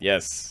team.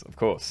 Yes, of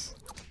course.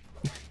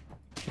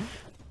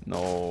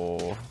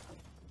 No.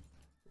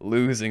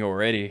 Losing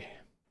already.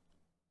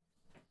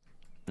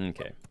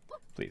 Okay.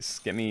 Please,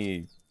 get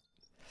me...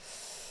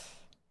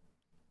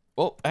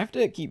 Well, I have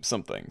to keep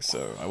something,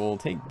 so I will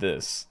take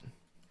this.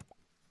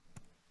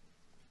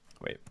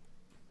 Wait.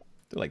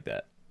 Do it like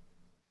that.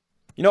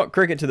 You know what?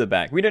 Cricket to the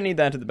back. We don't need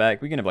that to the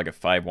back. We can have like a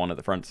 5-1 at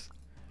the front.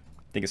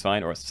 Think it's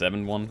fine. Or a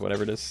 7-1,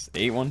 whatever it is.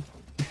 8-1.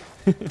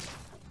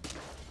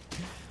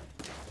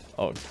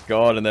 Oh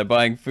god, and they're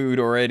buying food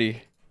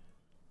already.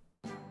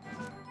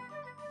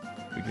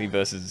 Weekly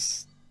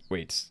versus...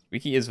 Wait.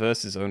 Wiki is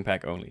versus own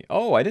pack only.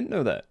 Oh, I didn't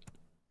know that.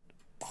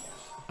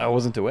 I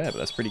wasn't aware, but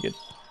that's pretty good.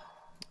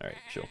 Alright,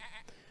 sure.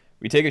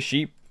 We take a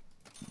sheep.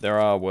 There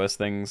are worse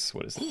things.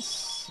 What is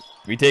this?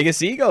 We take a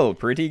seagull.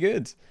 Pretty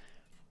good.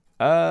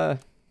 I'll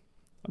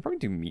probably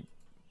do meat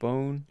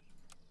bone.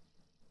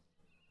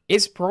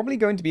 It's probably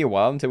going to be a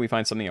while until we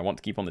find something I want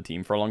to keep on the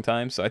team for a long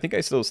time, so I think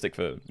I still stick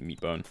for meat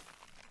bone.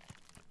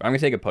 But I'm going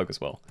to take a poke as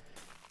well.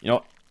 You know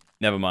what?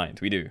 Never mind.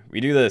 We do. We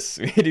do this.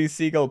 We do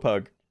Seagull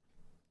Pug.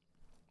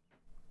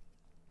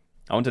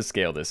 I want to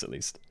scale this at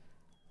least.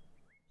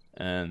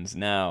 And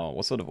now,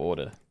 what sort of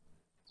order?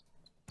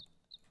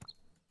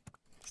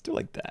 Let's do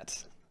like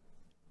that.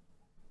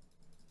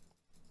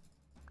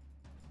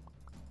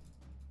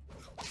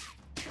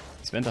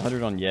 Spent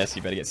 100 on yes,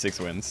 you better get 6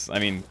 wins. I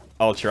mean,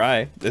 I'll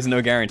try. There's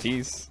no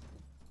guarantees.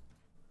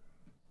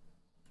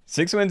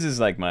 6 wins is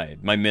like my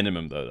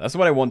minimum though. That's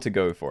what I want to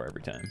go for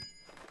every time.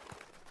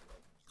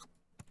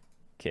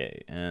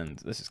 Okay,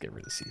 and let's just get rid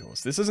of the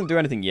seahorse. This doesn't do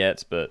anything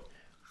yet, but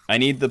I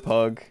need the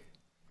pug.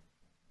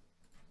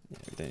 Yeah,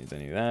 we don't need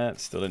any of that.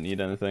 Still don't need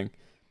anything.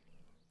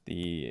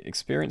 The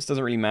experience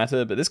doesn't really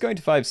matter, but this going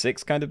to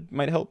 5-6 kind of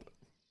might help.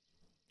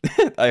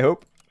 I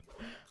hope.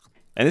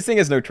 And this thing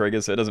has no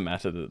triggers, so it doesn't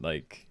matter that,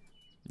 like,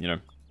 you know,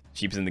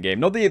 sheep's in the game.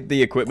 Not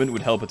the equipment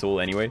would help at all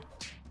anyway.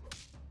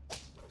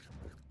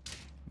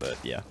 But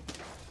yeah.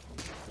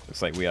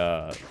 Looks like we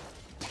are...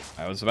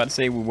 I was about to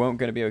say we weren't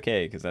going to be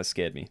okay, because that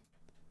scared me.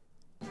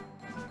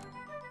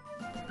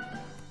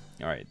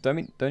 Alright,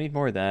 don't need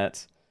more of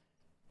that.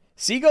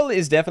 Seagull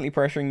is definitely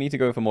pressuring me to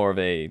go for more of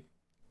the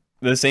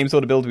same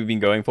sort of build we've been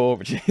going for,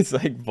 which is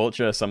like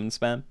Vulture Summon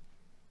Spam.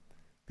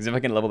 Because if I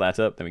can level that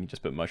up, then we can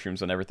just put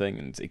mushrooms on everything,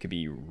 and it could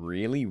be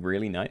really,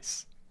 really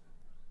nice.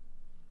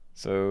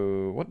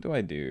 So, what do I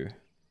do?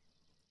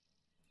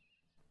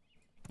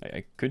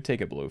 I could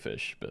take a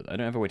blowfish, but I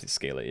don't have a way to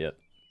scale it yet.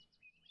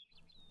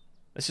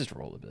 Let's just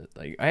roll a bit.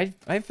 Like I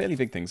have fairly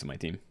big things on my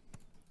team.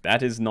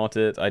 That is not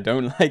it. I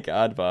don't like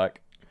Aardvark.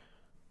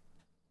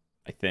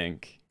 I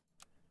think.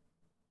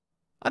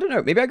 I don't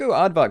know. Maybe I go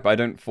Aardvark, but I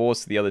don't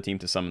force the other team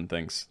to summon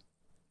things.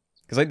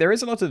 Because like there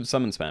is a lot of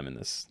summon spam in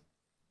this.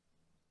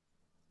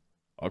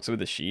 Ox with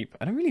the sheep.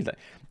 I don't really like...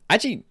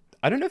 Actually,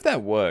 I don't know if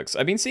that works.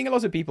 I've been seeing a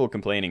lot of people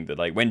complaining that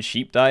like when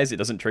sheep dies, it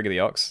doesn't trigger the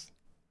ox.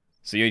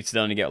 So you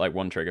still only get like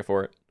 1 trigger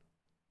for it.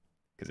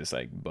 Because it's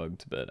like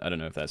bugged, but I don't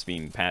know if that's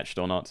being patched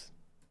or not.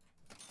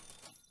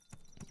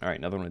 Alright,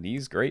 another one of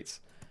these. Great.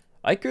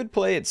 I could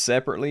play it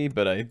separately,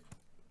 but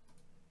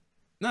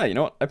No, you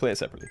know what? I play it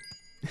separately.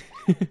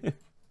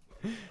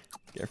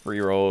 Get free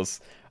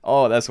rolls.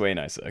 Oh, that's way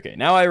nicer. Okay,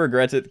 now I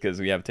regret it because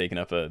we have taken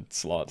up a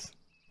slot.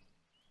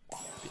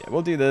 Yeah,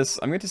 we'll do this.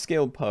 I'm going to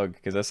scale Pug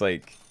because that's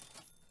like...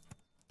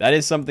 That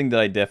is something that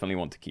I definitely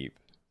want to keep.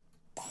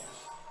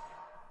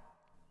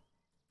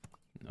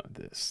 No,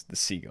 this. The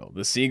Seagull.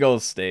 The Seagull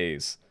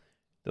stays.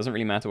 Doesn't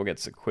really matter what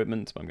gets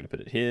equipment, but I'm going to put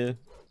it here.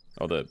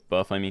 Or the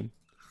buff, I mean.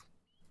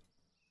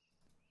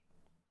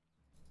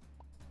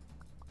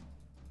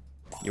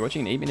 You're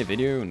watching an 8-minute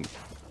video and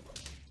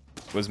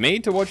was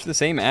made to watch the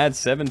same ad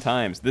 7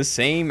 times. The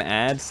same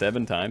ad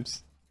 7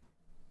 times?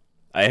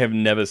 I have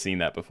never seen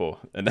that before,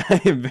 and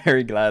I am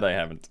very glad I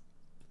haven't.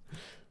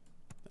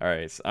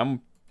 Alright, so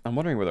I'm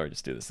wondering whether I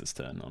just do this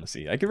turn,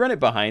 honestly. I could run it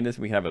behind us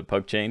and we can have a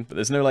pug chain, but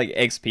there's no like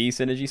XP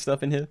synergy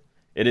stuff in here.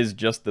 It is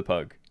just the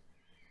pug.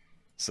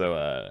 So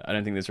I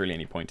don't think there's really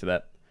any point to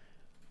that.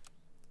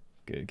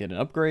 Could get an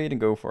upgrade and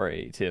go for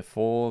a tier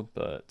 4,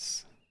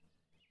 but...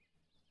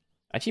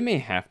 Actually may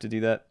have to do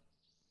that.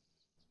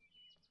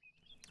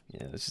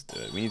 Yeah, let's just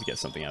do it. We need to get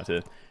something out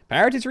here.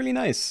 Parrot is really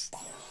nice.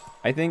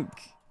 I think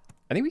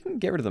we can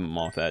get rid of the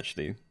moth,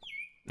 actually.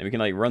 And we can,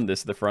 like, run this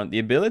to the front. The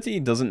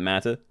ability doesn't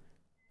matter.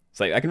 It's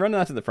like, I can run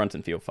that to the front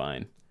and feel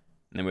fine.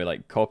 And then we're,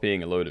 like,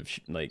 copying a load of,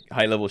 like,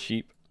 high-level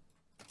sheep.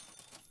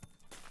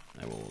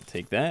 I will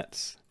take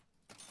that.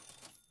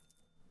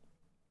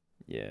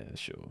 Yeah,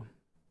 sure.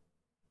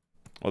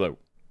 Although,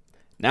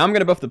 now I'm going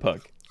to buff the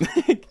pug.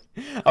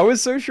 I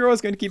was so sure I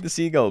was going to keep the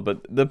seagull,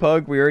 but the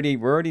pug, we're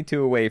already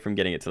 2 away from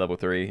getting it to level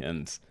 3,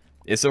 and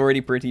it's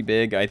already pretty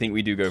big. I think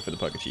we do go for the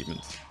pug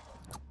achievement.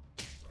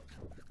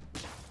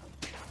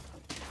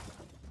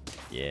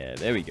 Yeah,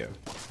 there we go.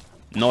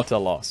 Not a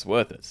loss.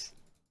 Worth it.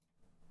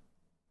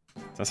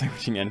 Sounds like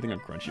watching anything on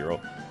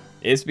Crunchyroll.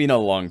 It's been a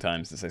long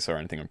time since I saw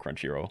anything on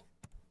Crunchyroll.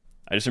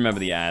 I just remember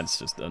the ads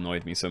just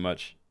annoyed me so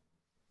much.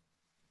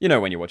 You know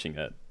when you're watching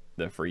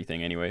the free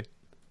thing anyway.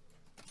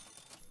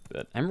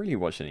 But I haven't really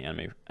watched any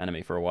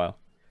anime for a while.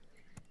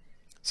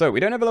 So, we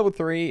don't have a level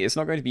 3. It's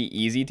not going to be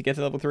easy to get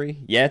to level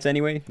 3 yet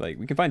anyway. Like,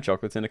 we can find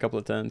chocolates in a couple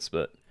of turns,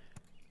 but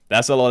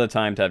that's a lot of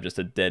time to have just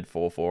a dead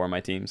 4-4 on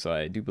my team, so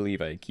I do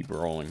believe I keep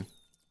rolling.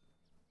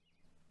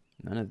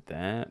 None of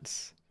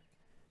that.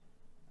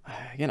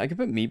 Again, I could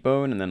put meat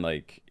bone, and then,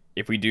 like,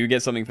 if we do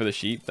get something for the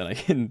sheep, then I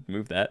can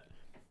move that.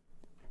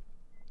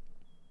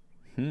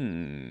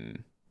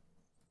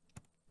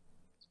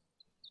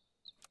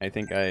 I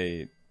think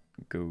I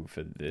go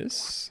for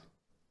this.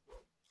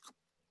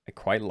 I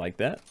quite like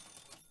that.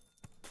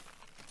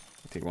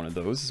 I'll take one of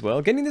those as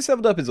well. Getting this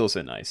leveled up is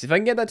also nice. If I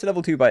can get that to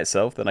level 2 by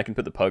itself, then I can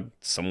put the pug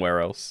somewhere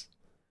else.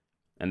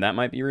 And that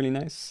might be really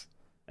nice.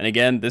 And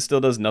again, this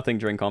still does nothing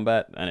during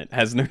combat, and it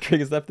has no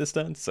triggers left this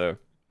turn, so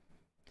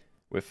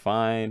we're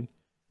fine.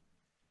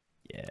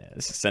 Yeah,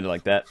 let's just send it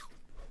like that.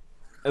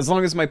 As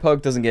long as my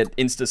pug doesn't get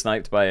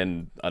insta-sniped by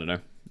an, I don't know,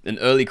 an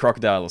early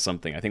crocodile or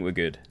something, I think we're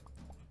good.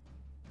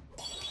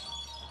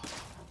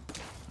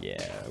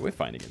 Yeah, we're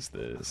fine against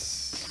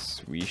this.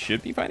 we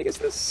should be fighting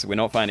against this. We're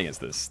not fighting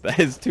against this. That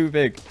is too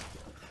big.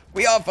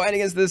 We are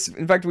fighting against this.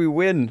 In fact, we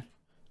win.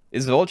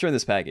 Is Vulture in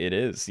this pack? It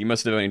is. You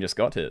must have only just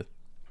got here.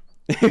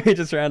 We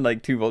just ran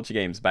like 2 Vulture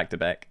games back to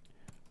back.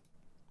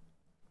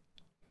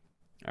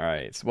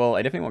 Alright, well,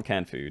 I definitely want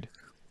canned food.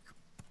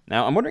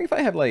 Now, I'm wondering if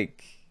I have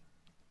like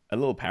a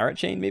little parrot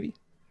chain, maybe?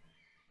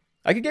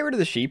 I could get rid of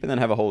the sheep and then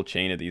have a whole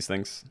chain of these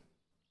things.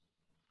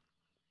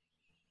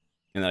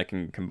 And then I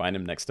can combine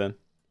them next turn.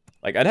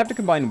 Like, I'd have to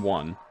combine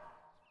one.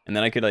 And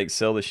then I could, like,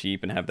 sell the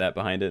sheep and have that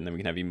behind it. And then we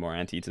can have even more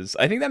anteaters.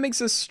 I think that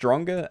makes us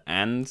stronger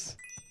and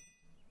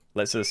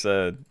lets us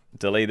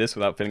delay this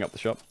without filling up the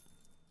shop.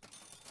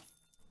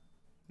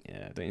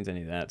 Yeah, don't need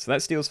any of that. So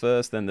that steals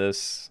first, then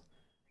this.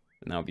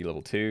 And that'll be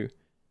level 2.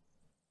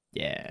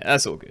 Yeah,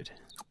 that's all good.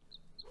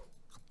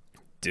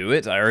 Do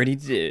it? I already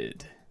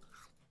did.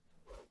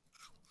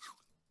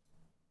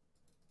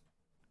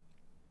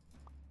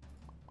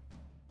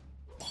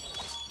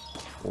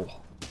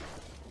 Oh.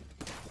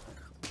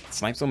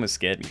 Snipes almost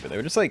scared me, but they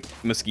were just like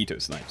mosquito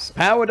snipes.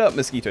 Powered up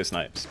mosquito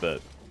snipes,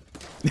 but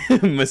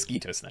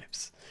mosquito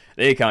snipes.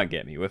 They can't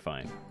get me, we're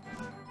fine.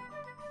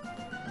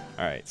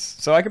 Alright,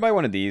 so I could buy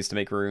one of these to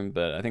make room,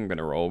 but I think I'm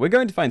gonna roll. We're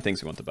going to find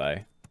things we want to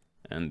buy.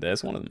 And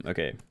there's one of them.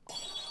 Okay.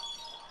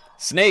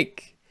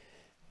 Snake!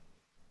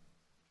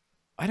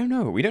 I don't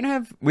know. We don't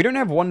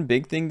have one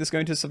big thing that's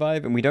going to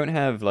survive, and we don't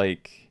have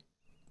like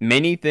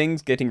many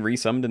things getting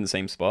resummed in the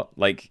same spot.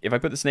 Like, if I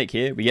put the snake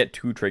here, we get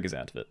 2 triggers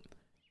out of it.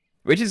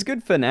 Which is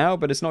good for now,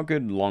 but it's not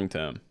good long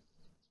term.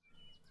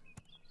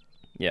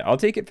 Yeah, I'll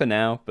take it for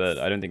now, but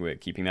I don't think we're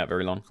keeping that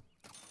very long.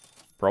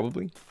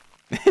 Probably.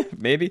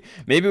 Maybe.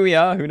 Maybe we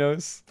are, who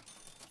knows?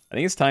 I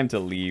think it's time to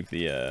leave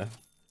the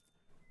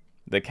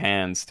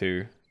cans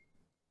too.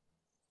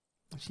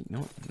 Actually,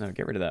 no,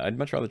 get rid of that. I'd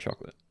much rather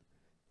chocolate.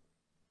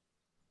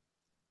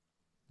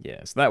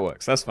 Yeah, so that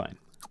works. That's fine.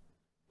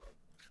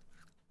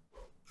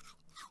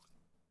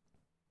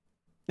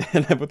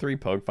 Level 3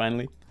 Pug,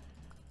 finally.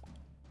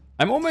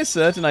 I'm almost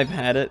certain I've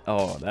had it.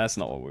 Oh, that's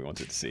not what we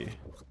wanted to see.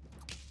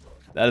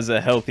 That is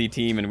a healthy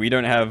team, and we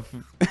don't have...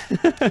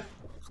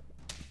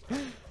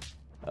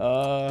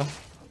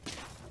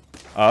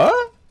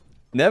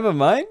 Never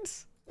mind.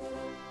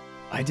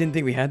 I didn't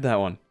think we had that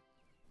one.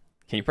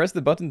 Can you press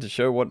the button to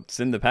show what's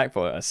in the pack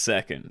for a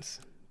second?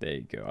 There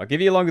you go. I'll give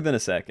you longer than a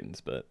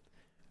second, but...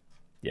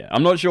 yeah,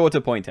 I'm not sure what to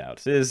point out.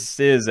 This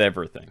is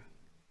everything.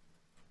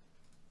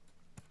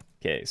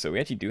 Okay, so we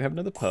actually do have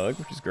another pug,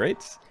 which is great.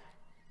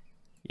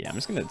 Yeah, I'm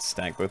just going to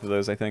stack both of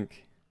those, I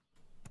think.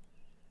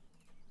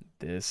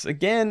 This,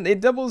 again,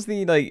 it doubles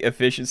the like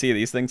efficiency of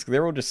these things, because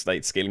they're all just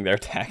like scaling their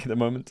attack at the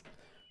moment.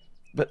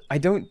 But I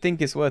don't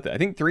think it's worth it. I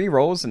think 3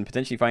 rolls and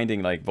potentially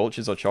finding like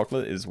vultures or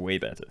chocolate is way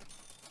better.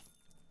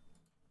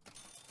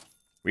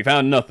 We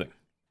found nothing.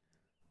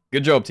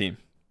 Good job, team.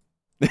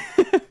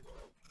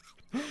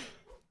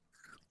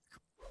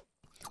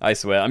 I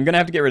swear, I'm going to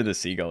have to get rid of the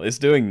seagull. It's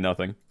doing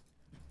nothing.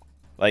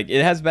 Like,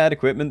 it has bad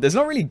equipment. There's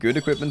not really good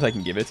equipment I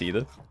can give it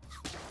either.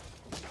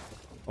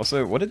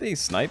 Also, what did they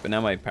snipe? And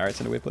now my parrot's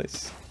in a weird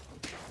place.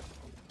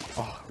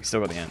 Oh, we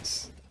still got the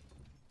ants.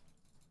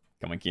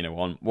 Come on,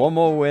 Keenoe. One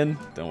more win.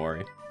 Don't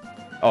worry.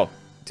 Oh,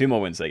 2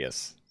 more wins, I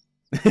guess.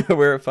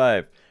 We're at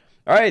 5.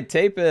 Alright,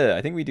 Taper.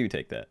 I think we do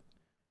take that.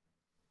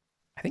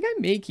 I think I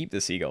may keep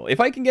the seagull. If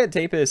I can get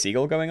Taper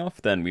seagull going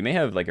off, then we may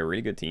have like a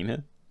really good team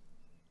here.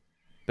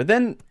 But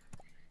then...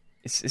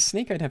 it's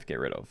Snake I'd have to get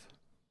rid of.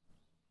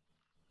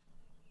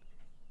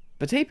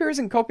 But Taper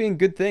isn't copying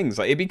good things.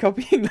 Like, it'd be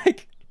copying,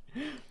 like...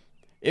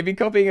 it'd be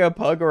copying a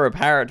pug or a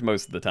parrot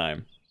most of the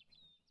time.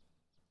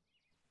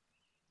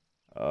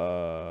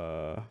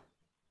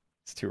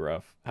 It's too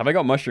rough. Have I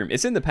got mushroom?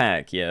 It's in the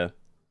pack, yeah.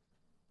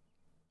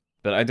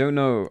 But I don't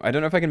know. I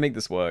don't know if I can make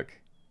this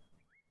work.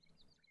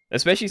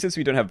 Especially since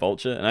we don't have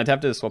vulture, and I'd have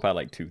to swap out,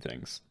 like, 2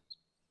 things.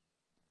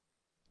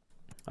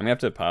 I'm gonna have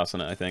to pass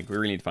on it, I think. We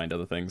really need to find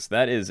other things.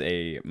 That is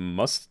a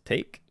must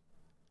take.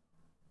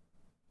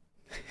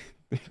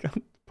 We got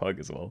pug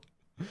as well.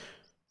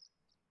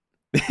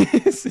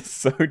 This is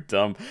so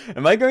dumb.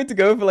 Am I going to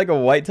go for like a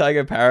white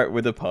tiger parrot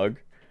with a pug?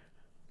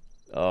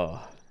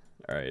 Oh,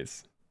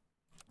 alright.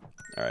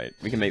 Alright,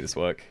 we can make this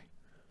work.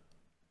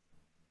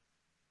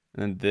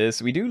 And then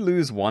this, we do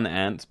lose 1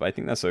 ant, but I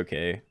think that's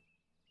okay.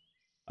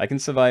 I can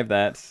survive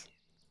that.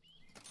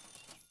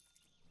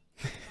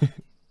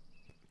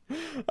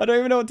 I don't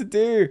even know what to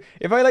do.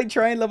 If I like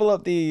try and level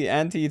up the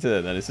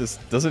Anteater, then it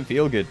just doesn't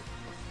feel good.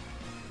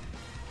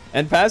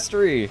 And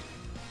Pastory.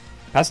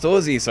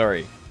 Pastorzi,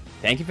 sorry.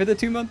 Thank you for the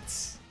 2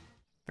 months.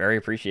 Very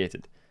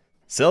appreciated.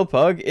 Sell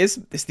Pug is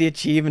the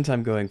achievement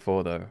I'm going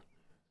for, though.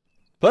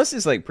 Plus,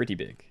 it's like pretty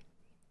big.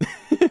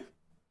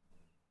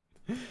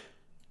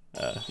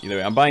 Either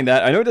way, I'm buying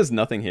that. I know it does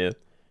nothing here.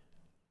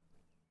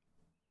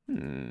 I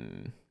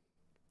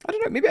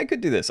don't know. Maybe I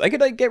could do this. I could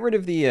like get rid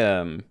of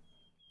the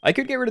I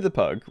could get rid of the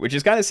pug, which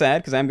is kind of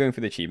sad because I'm going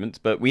for the achievement.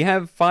 But we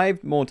have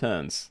 5 more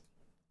turns,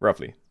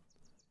 roughly.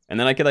 And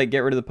then I could like get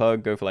rid of the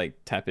pug, go for like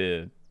tap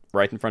it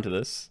right in front of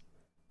this.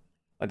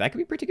 Like that could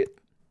be pretty good.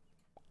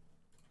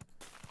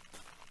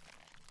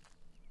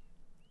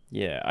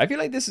 Yeah, I feel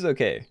like this is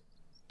okay.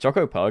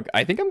 Choco Pug.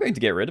 I think I'm going to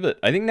get rid of it.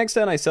 I think next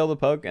turn I sell the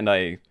Pug and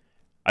I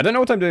don't know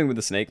what I'm doing with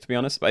the Snake, to be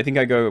honest, but I think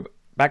I go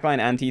backline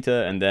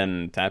Anteater and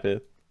then tap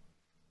it.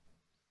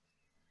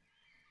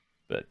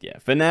 But yeah,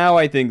 for now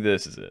I think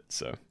this is it,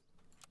 so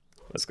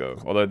let's go.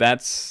 Although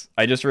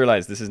I just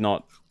realized this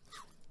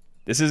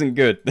isn't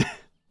good.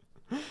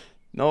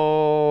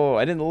 No,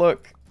 I didn't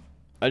look.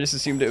 I just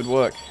assumed it would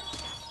work.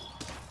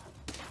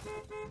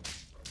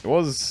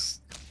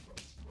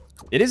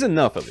 It is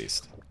enough at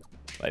least.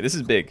 Like, this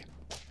is big.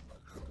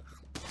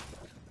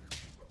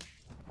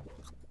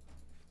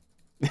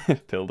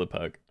 Pill the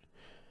Pug.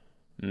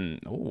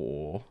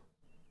 Oh.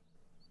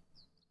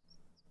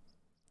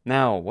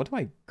 Now, what do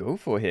I go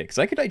for here? Because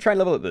I could try and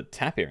level up the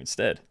tap here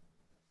instead.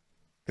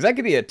 Because that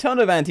could be a ton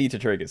of Anteater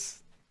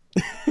triggers.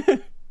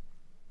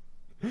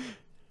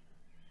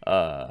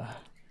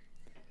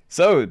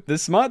 So, the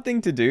smart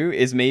thing to do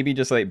is maybe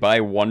just like buy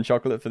one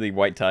chocolate for the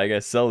white tiger,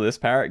 sell this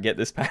parrot, get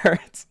this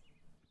parrot.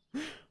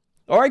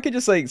 Or I could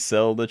just like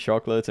sell the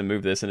chocolate and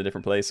move this in a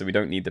different place so we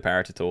don't need the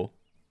parrot at all.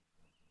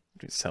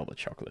 Just sell the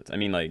chocolate. I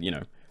mean, like, you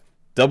know,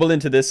 double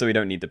into this so we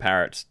don't need the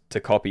parrot to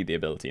copy the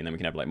ability, and then we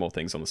can have like more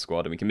things on the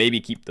squad, and we can maybe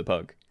keep the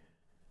Pug.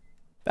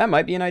 That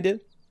might be an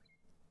idea.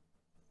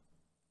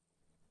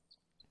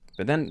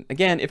 But then,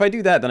 again, if I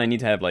do that, then I need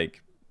to have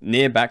like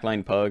near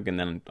backline Pug, and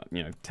then,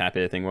 you know, tap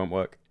here thing won't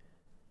work.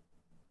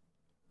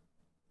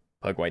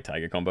 Pug white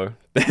tiger combo.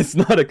 That's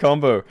not a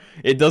combo.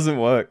 It doesn't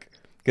work.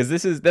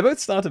 Because they're both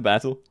start of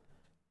battle.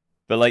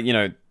 But like, you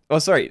know, oh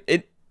sorry,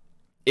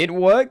 it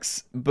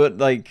works, but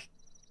like,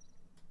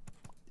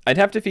 I'd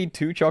have to feed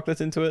 2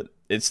 chocolates into it.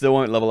 It still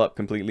won't level up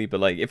completely, but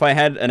like, if I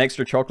had an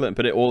extra chocolate and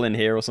put it all in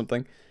here or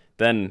something,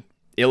 then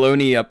it'll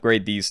only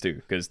upgrade these 2,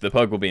 because the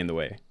Pug will be in the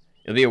way.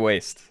 It'll be a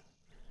waste.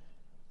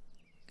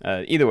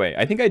 Either way,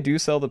 I think I do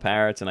sell the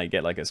parrot and I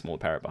get like a small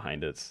parrot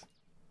behind it.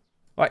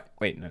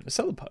 Wait, no,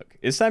 sell the Pug.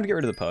 It's time to get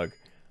rid of the Pug.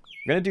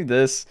 I'm gonna do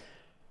this.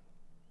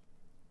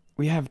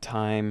 We have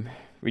time.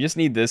 We just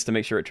need this to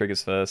make sure it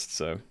triggers first,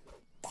 so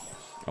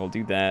I'll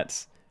do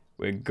that.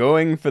 We're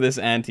going for this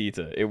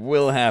Anteater. It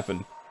will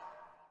happen.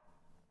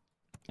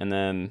 And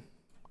then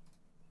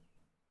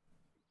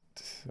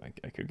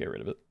I could get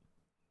rid of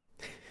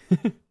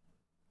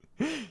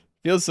it.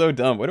 Feels so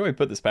dumb. Where do I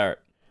put this parrot?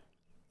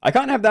 I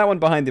can't have that one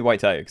behind the white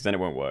tiger, because then it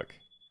won't work.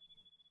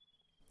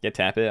 Get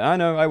tap it. I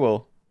know, I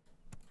will.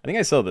 I think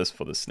I sell this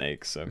for the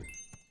snake, so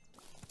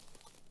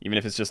even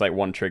if it's just like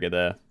one trigger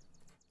there.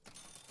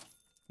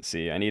 Let's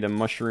see, I need a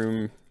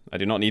mushroom. I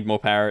do not need more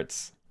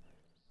parrots.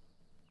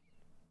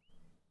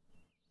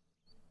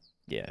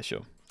 Yeah,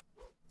 sure.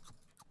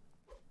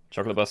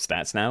 Chocolate buff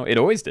stats now? It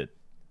always did.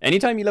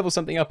 Anytime you level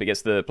something up, it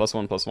gets the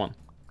 +1/+1.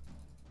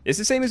 It's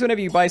the same as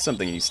whenever you buy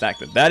something and you stack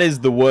them. That is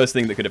the worst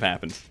thing that could have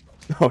happened.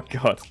 Oh,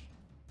 God.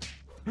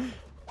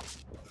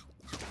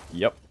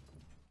 Yep.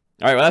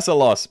 Alright, well, that's a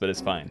loss, but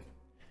it's fine.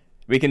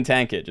 We can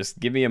tank it. Just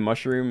give me a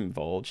mushroom.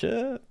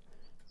 Vulture.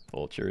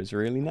 Vulture is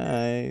really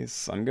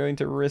nice. I'm going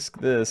to risk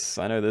this.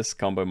 I know this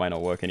combo might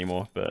not work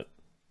anymore, but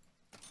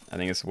I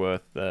think it's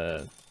worth,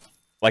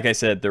 like I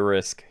said, the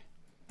risk.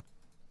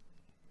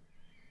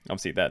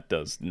 Obviously, that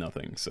does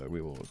nothing, so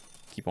we will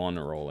keep on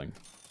rolling.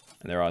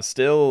 And there are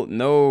still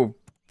no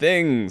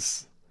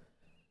things.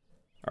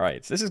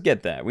 Alright, so let's just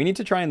get that. We need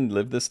to try and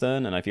live this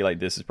turn, and I feel like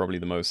this is probably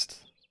the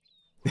most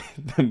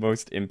the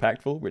most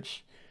impactful,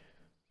 which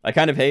I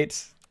kind of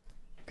hate,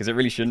 because it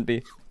really shouldn't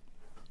be.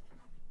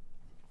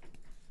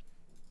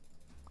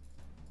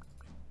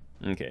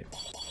 Okay.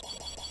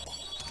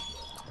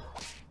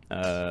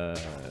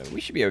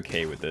 We should be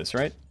okay with this,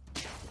 right?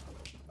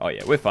 Oh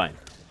yeah, we're fine.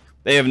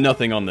 They have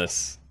nothing on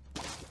this.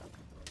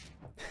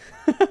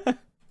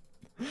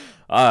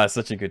 Ah,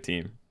 such a good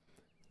team.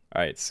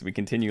 Alright, so we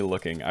continue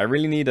looking. I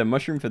really need a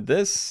mushroom for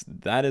this.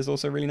 That is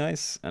also really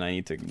nice. And I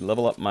need to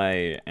level up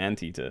my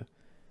Anteater.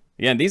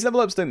 Again, these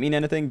level ups don't mean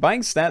anything.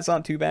 Buying stats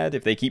aren't too bad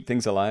if they keep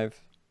things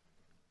alive.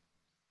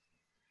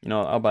 You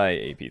know, I'll buy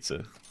a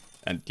pizza.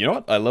 And you know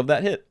what? I love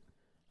that hit.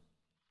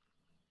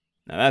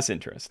 Now that's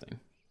interesting.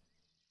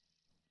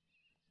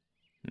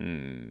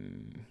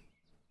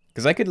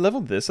 Because I could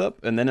level this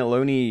up, and then it'll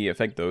only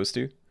affect those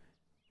 2.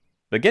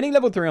 But getting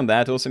level 3 on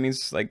that also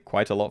means like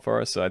quite a lot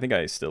for us, so I think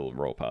I still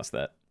roll past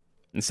that.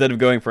 Instead of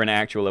going for an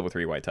actual level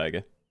 3 white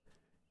tiger.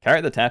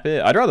 Carrot the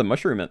tapir? I'd rather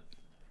mushroom it.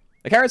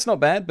 The carrot's not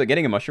bad, but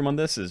getting a mushroom on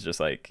this is just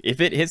like, if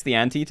it hits the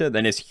Anteater,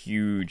 then it's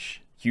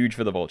huge. Huge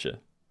for the vulture.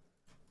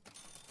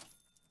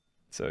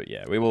 So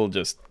yeah, we will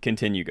just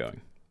continue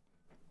going.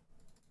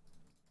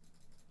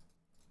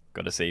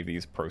 Gotta save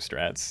these pro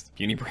strats.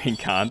 Puny Brain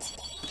can't.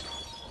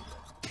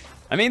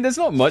 I mean, there's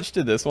not much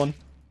to this one.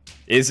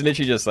 It's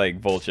literally just like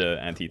Vulture,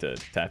 Anteater,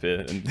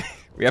 Tapir, and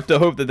we have to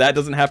hope that that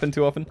doesn't happen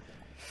too often.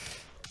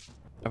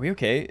 Are we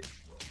okay?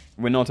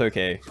 We're not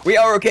okay. We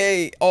are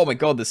okay! Oh my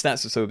god, the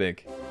stats are so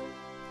big.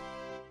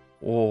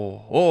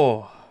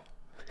 Oh.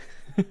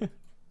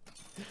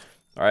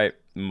 Alright,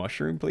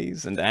 mushroom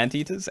please, and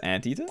Anteaters.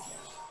 Anteater?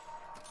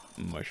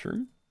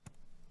 Mushroom?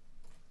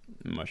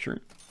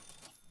 Mushroom?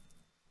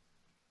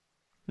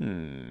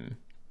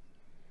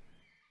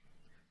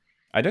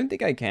 I don't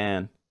think I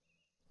can.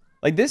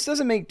 Like, this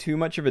doesn't make too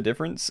much of a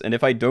difference, and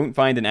if I don't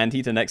find an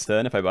Anteater next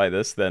turn, if I buy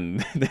this,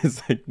 then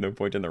there's, like, no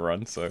point in the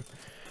run, so...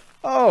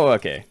 Oh,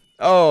 okay.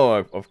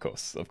 Oh, of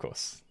course, of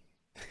course.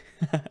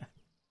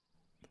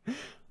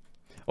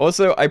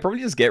 Also, I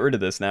probably just get rid of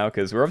this now,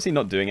 because we're obviously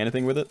not doing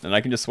anything with it, and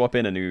I can just swap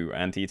in a new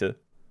Anteater.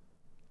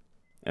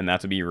 And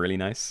that would be really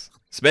nice.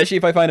 Especially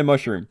if I find a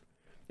mushroom.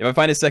 If I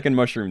find a second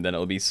mushroom, then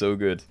it'll be so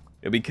good.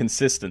 It'll be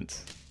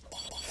consistent.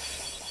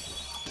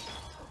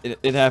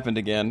 It happened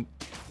again.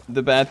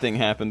 The bad thing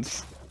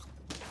happens.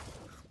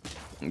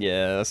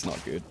 Yeah, that's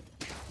not good.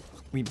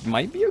 We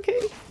might be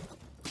okay.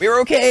 We're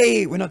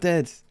okay! We're not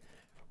dead.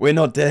 We're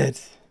not dead.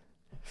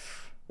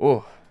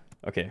 Oh,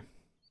 okay.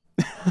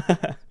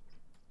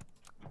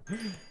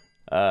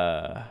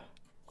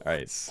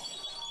 Alright.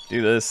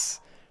 Do this.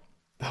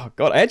 Oh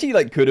god, I actually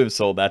like could have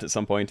sold that at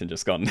some point and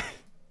just gone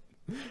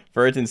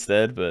for it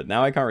instead, but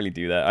now I can't really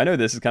do that. I know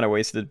this is kind of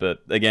wasted, but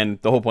again,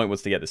 the whole point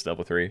was to get this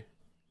level 3.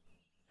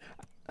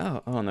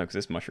 Oh no, because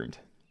it's mushroomed.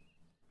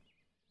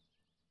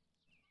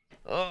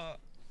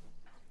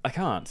 I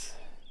can't.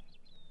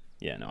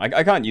 Yeah, no,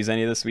 I can't use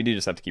any of this. We do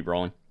just have to keep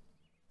rolling.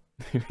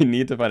 We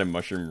need to find a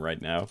mushroom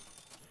right now.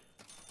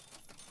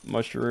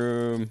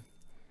 Mushroom.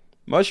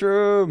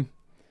 Mushroom!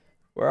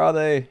 Where are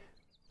they?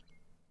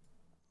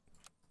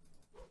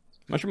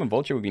 Mushroom and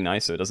Vulture would be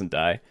nice so it doesn't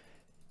die.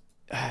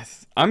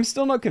 I'm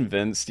still not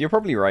convinced. You're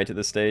probably right at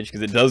this stage,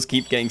 because it does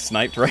keep getting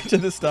sniped right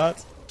at the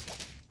start.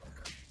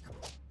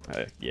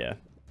 Yeah.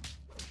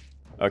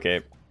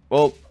 Okay.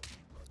 Well,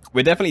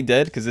 we're definitely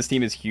dead, because this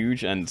team is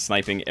huge and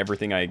sniping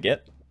everything I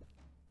get.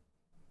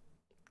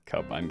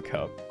 Cup, I'm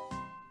Cup.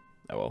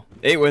 Oh well.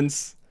 8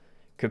 wins.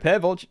 Compare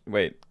Vulture...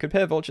 Wait.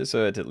 Compare Vulture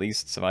so it at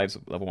least survives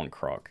level 1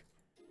 Croc.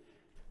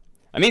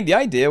 I mean, the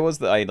idea was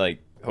that I,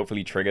 like,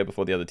 hopefully trigger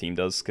before the other team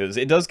does, because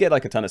it does get,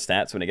 like, a ton of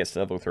stats when it gets to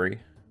level 3.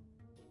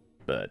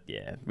 But,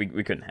 yeah, we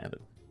couldn't have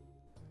it.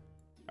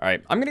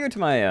 Alright, I'm gonna go to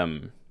my,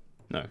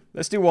 no,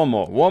 let's do one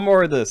more. One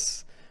more of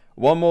this.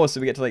 One more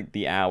so we get to, like,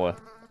 the hour.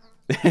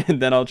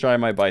 And then I'll try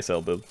my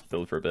buy-sell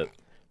build for a bit.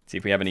 See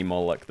if we have any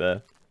more luck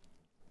there.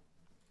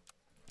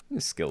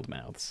 Skilled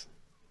mouths.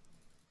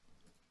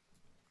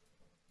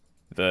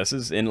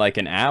 Versus in, like,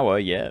 an hour,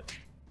 yeah.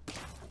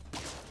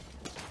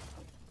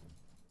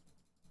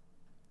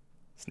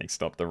 Snake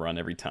stop the run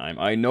every time.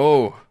 I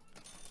know!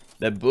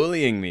 They're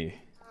bullying me.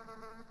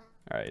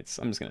 Alright,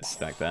 so I'm just gonna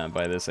stack that and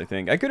buy this, I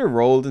think. I could have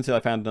rolled until I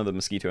found another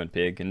mosquito and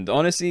pig, and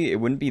honestly, it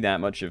wouldn't be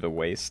that much of a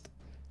waste.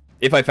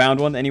 If I found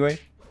one, anyway.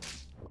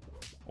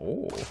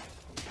 Oh.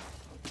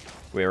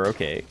 We're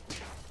okay.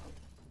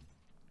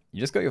 You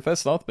just got your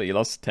first sloth, but you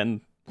lost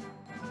 10... You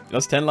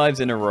lost 10 lives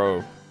in a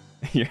row.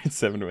 You're at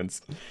 7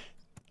 wins.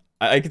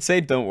 I could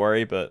say don't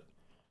worry, but...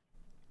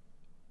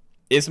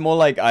 It's more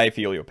like I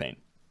feel your pain.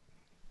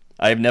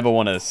 I've never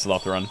won a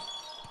sloth run.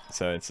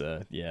 So it's,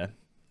 yeah.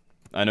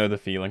 I know the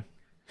feeling.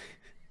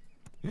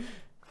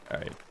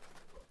 Alright.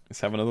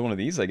 Let's have another one of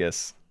these, I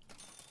guess.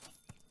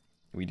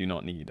 We do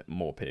not need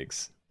more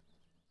pigs.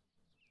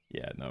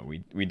 Yeah, no,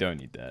 we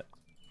don't need that.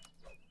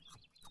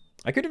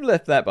 I could have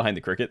left that behind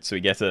the cricket, so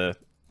we get a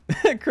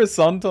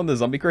croissant on the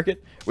zombie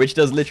cricket, which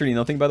does literally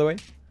nothing, by the way.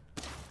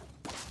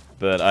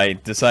 But I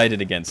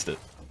decided against it.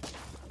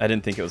 I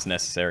didn't think it was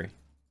necessary.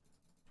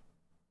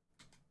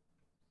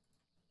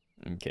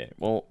 Okay,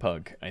 well,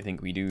 pug. I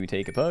think we do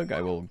take a pug.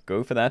 I will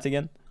go for that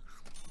again.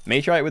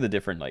 May try it with a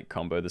different, like,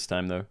 combo this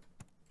time, though.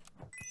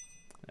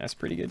 That's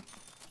pretty good.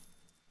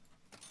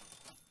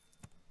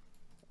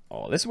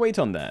 Oh, let's wait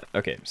on that.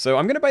 Okay, so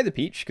I'm going to buy the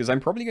peach, because I'm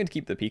probably going to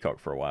keep the peacock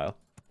for a while.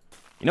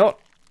 You know what?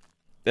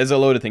 There's a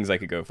load of things I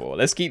could go for.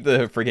 Let's keep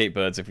the frigate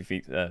birds if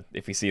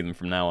we see them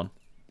from now on.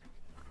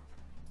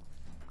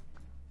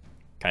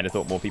 Kind of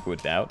thought more people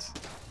would doubt.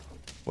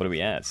 What are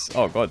we at?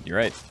 Oh god, you're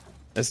right.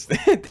 That's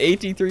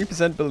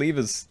 83%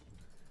 believers.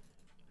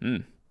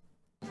 The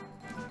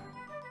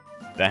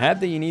hat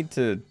that you need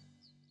to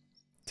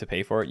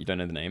pay for it, you don't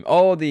know the name.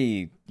 Oh,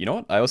 you know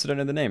what? I also don't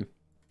know the name.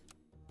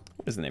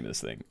 What is the name of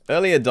this thing?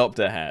 Early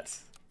adopter hat.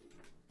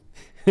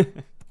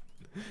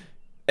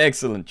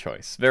 Excellent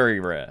choice. Very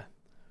rare.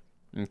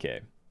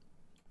 Okay.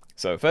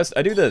 So first,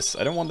 I do this.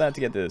 I don't want that to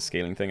get the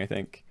scaling thing, I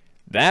think.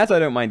 That, I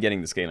don't mind getting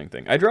the scaling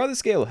thing. I'd rather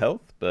scale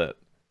health, but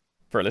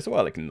for a little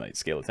while it can, like,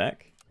 scale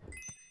attack.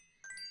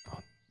 Oh,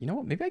 you know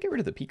what? Maybe I get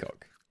rid of the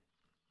peacock.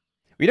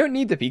 We don't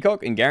need the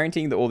peacock, and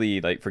guaranteeing that all the,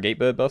 like, frigate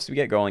bird buffs we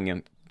get go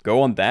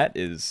on that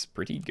is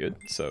pretty good,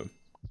 so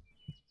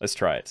let's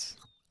try it.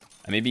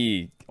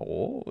 Maybe...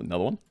 Oh,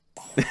 another one.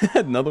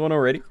 Another one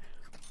already.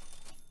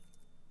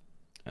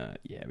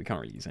 Yeah, we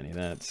can't really use any of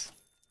that.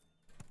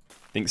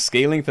 I think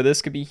scaling for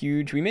this could be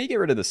huge. We may get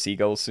rid of the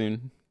seagulls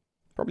soon.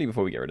 Probably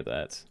before we get rid of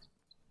that.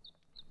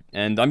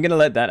 And I'm going to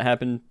let that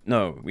happen.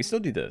 No, we still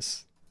do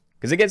this.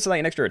 Because it gets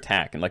like an extra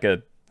attack. And like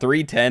a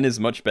 310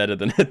 is much better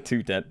than a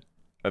 210.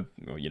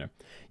 Well, you know.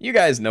 You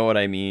guys know what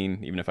I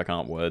mean, even if I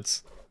can't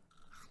words.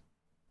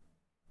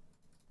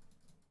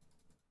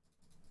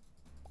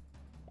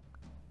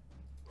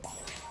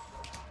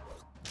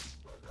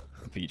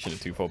 Peach in a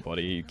 2-4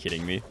 body, are you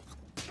kidding me?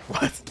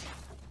 What?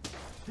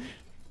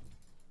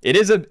 It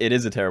is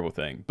a terrible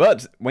thing.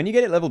 But when you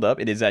get it leveled up,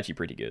 it is actually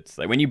pretty good. It's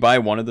like when you buy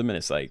one of them and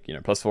it's like, you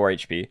know, plus 4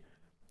 HP.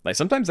 Like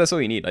sometimes that's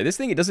all you need. Like this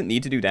thing, it doesn't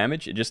need to do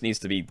damage. It just needs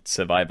to be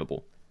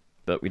survivable.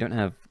 But we don't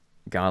have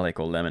garlic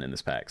or lemon in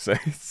this pack, so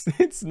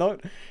it's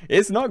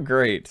not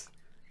great.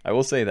 I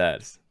will say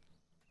that.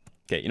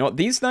 Okay, you know what?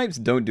 These snipes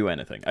don't do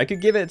anything. I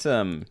could give it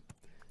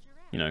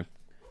you know,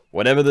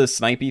 whatever the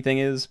snipey thing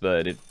is,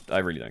 but I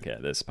really don't care.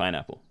 This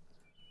pineapple.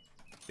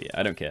 But yeah,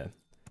 I don't care.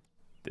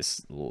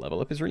 This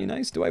level up is really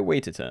nice. Do I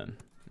wait a turn?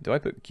 Do I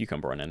put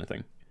cucumber on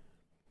anything?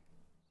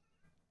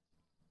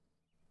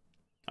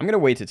 I'm going to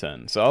wait a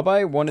turn. So I'll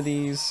buy one of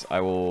these.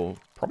 I will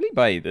probably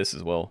buy this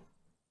as well.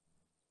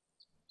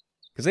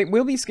 Because it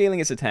will be scaling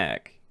its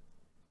attack.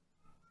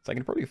 So I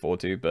can probably afford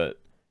to, but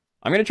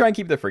I'm going to try and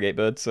keep the frigate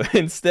bird. So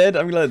instead,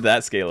 I'm going to let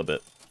that scale a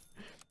bit.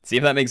 See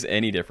if that makes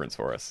any difference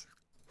for us.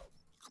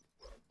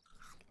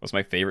 What's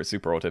my favorite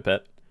super auto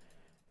pet?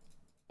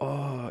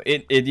 Oh,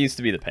 it used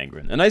to be the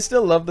penguin. And I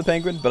still love the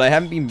penguin, but I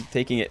haven't been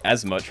taking it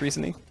as much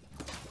recently.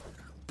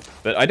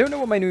 But I don't know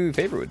what my new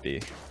favorite would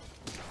be.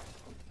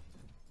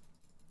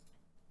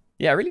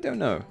 Yeah, I really don't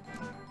know.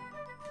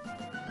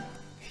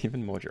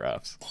 Even more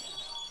giraffes.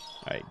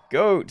 Alright,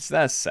 goats.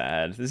 That's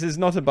sad. This is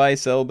not a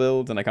buy-sell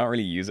build, and I can't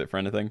really use it for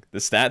anything. The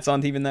stats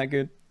aren't even that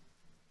good.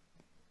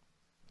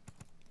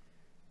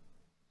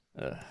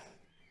 I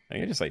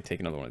think I just like take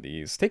another one of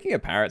these. Taking a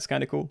parrot's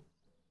kind of cool.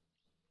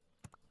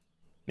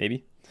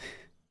 Maybe.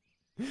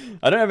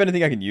 I don't have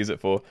anything I can use it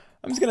for.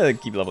 I'm just gonna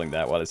keep leveling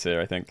that while it's here,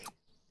 I think.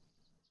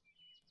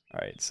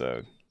 Alright,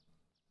 so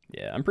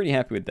yeah, I'm pretty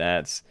happy with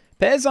that.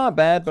 Pears aren't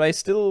bad, but I'd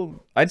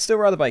still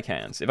rather buy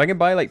cans. If I can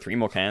buy like 3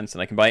 more cans,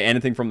 and I can buy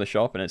anything from the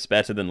shop, and it's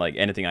better than like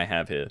anything I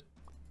have here.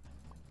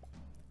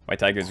 White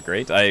tiger's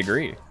great. I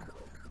agree.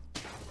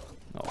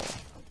 Oh,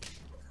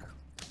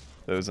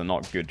 those are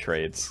not good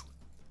trades.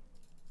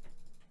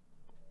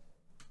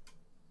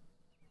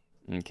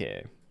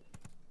 Okay.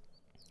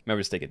 Maybe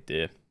just take a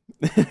deer.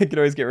 I could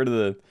always get rid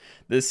of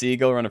the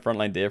seagull, run a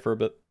frontline deer for a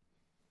bit.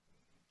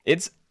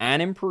 It's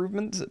an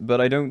improvement, but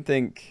I don't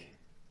think...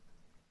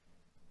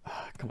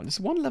 come on,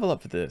 just one level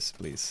up for this,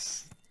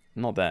 please.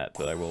 Not that,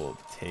 but I will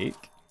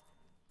take.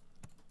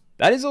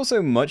 That is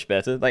also much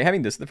better. Like,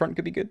 having this at the front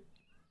could be good.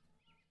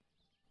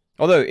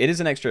 Although, it is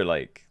an extra,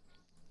 like...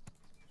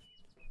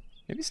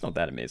 maybe it's not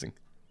that amazing.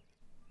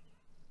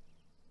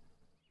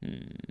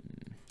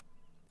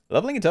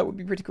 Leveling it up would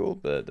be pretty cool,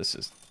 but let's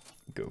just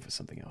go for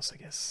something else, I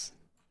guess.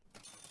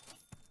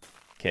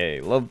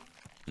 Okay, no,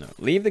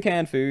 leave the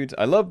canned food.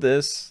 I love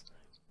this,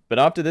 but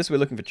after this, we're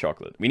looking for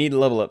chocolate. We need to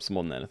level up some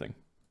more than anything.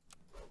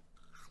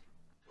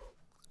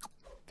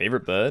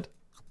 Favorite bird?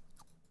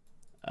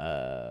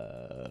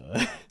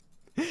 I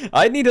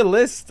need a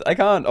list. I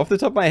can't. Off the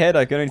top of my head,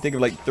 I can only think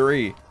of like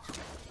 3.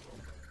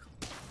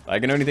 I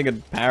can only think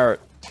of parrot.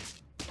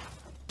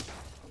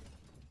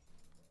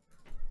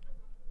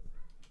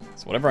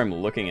 It's whatever I'm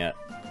looking at.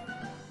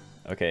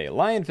 Okay,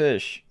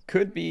 lionfish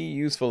could be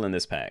useful in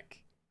this pack.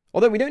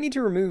 Although we don't need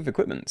to remove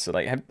equipment, so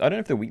like I don't know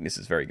if the weakness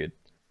is very good.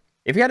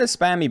 If we had a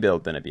spammy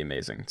build, then it'd be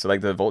amazing. So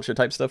like the vulture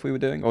type stuff we were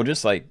doing, or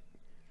just like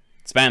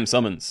spam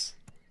summons.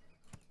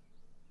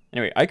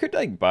 Anyway, I could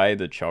like buy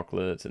the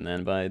chocolate and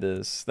then buy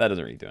this. That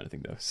doesn't really do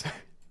anything though. So.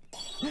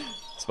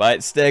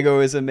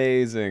 Stego is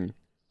amazing.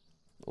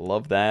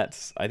 Love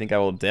that. I think I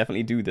will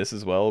definitely do this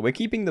as well. We're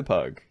keeping the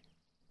pug.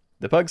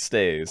 The pug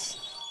stays.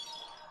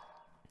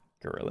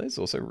 Gorilla is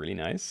also really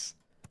nice.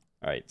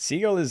 Alright,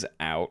 seagull is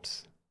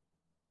out.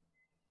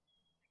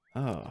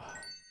 Oh.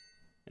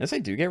 Unless I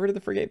do get rid of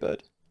the frigate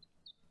bird.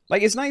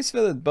 Like, it's nice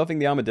for buffing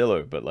the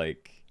armadillo, but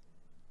like...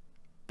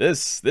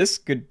 This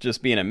could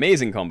just be an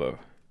amazing combo.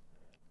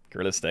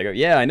 Gorilla Stego.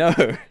 Yeah, I know.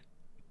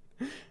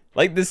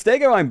 Like, the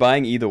Stego I'm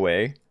buying either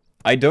way.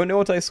 I don't know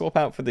what I swap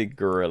out for the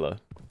gorilla.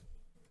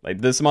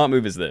 Like, the smart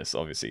move is this,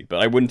 obviously. But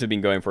I wouldn't have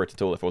been going for it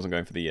at all if I wasn't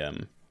going for the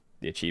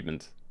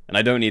achievement. And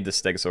I don't need the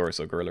Stegosaurus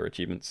or gorilla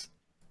achievements.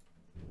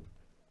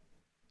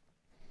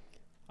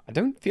 I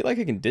don't feel like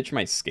I can ditch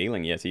my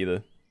scaling yet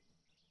either.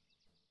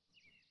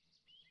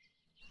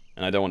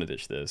 And I don't want to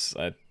ditch this.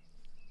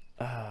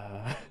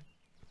 How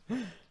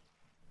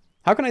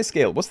can I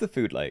scale? What's the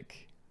food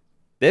like?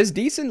 There's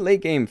decent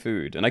late game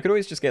food, and I could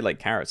always just get like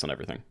carrots on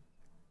everything.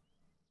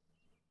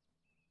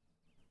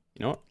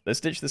 You know what?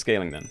 Let's ditch the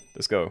scaling then.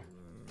 Let's go.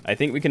 I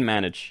think we can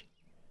manage.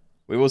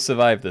 We will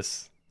survive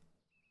this.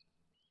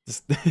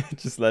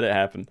 Just let it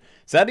happen.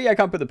 Sadly, I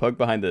can't put the pug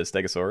behind the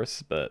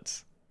Stegosaurus,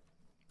 but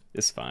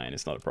it's fine.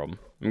 It's not a problem.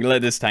 I'm gonna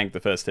let this tank the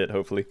first hit,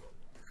 hopefully.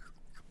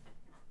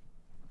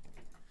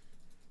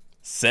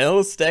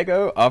 Sell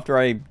Stego after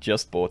I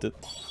just bought it.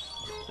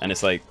 And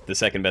it's like the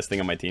second best thing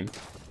on my team.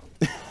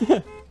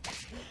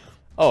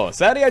 Oh,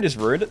 sadly I just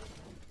ruined it.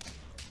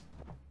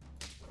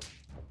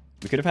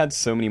 We could have had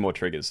so many more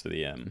triggers for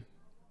the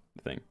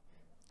thing.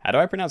 How do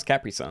I pronounce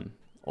Capri Sun?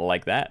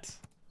 Like that.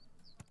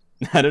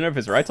 I don't know if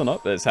it's right or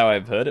not, but it's how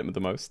I've heard it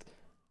the most.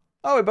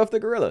 Oh, I buffed the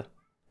gorilla.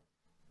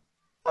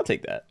 I'll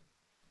take that.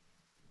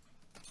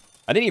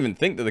 I didn't even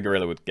think that the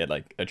gorilla would get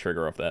like a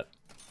trigger off that.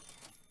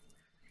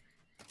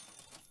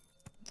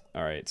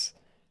 Alright.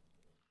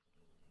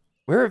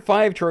 We're at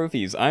 5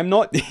 trophies. I'm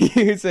not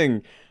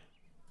using...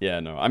 Yeah,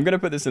 no. I'm going to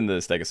put this in the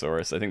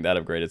Stegosaurus. I think that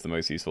upgrade is the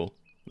most useful.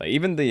 Like,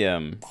 even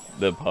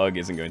the pug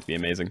isn't going to be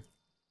amazing.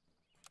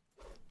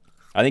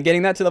 I think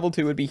getting that to level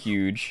 2 would be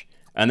huge.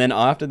 And then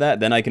after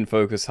that, then I can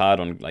focus hard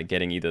on like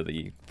getting either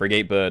the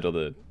frigate bird or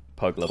the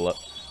pug level up.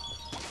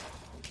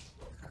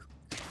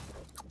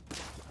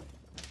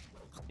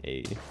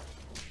 Hey.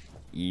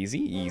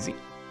 Easy, easy.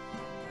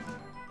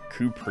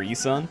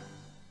 Capri-Sun?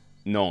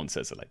 No one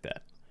says it like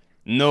that.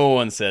 No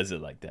one says it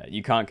like that.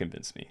 You can't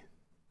convince me.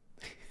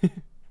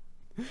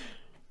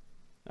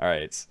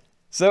 Alright.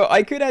 So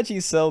I could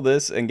actually sell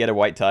this and get a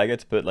white tiger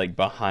to put like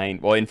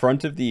behind, well, in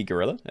front of the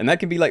gorilla. And that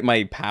can be like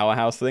my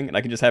powerhouse thing. And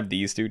I can just have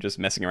these two just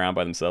messing around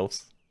by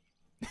themselves.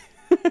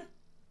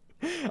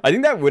 I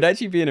think that would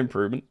actually be an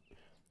improvement.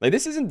 Like,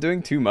 this isn't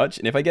doing too much.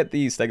 And if I get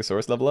the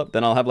Stegosaurus level up,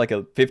 then I'll have like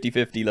a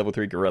 50-50 level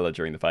 3 gorilla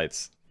during the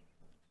fights.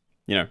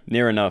 You know,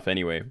 near enough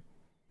anyway.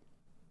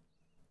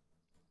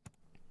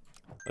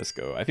 Let's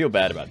go. I feel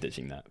bad about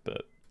ditching that,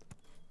 but...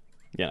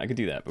 Yeah, I could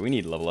do that, but we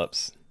need level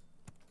ups.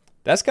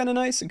 That's kind of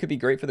nice. It could be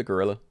great for the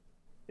gorilla.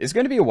 It's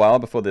going to be a while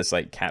before this,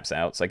 like, caps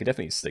out, so I could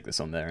definitely stick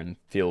this on there and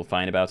feel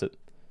fine about it.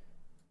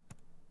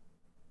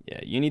 Yeah,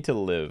 you need to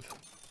live.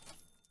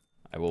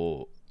 I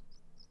will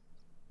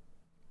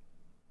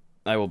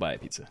buy a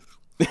pizza.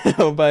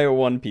 I'll buy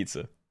one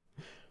pizza.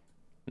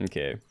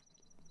 Okay.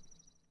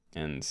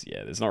 And,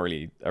 yeah, there's not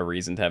really a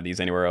reason to have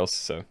these anywhere else,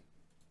 so...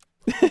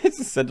 It's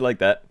just said like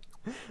that.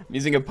 I'm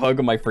using a pug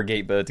on my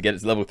frigate bird to get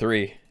its level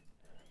 3.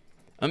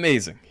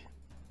 Amazing.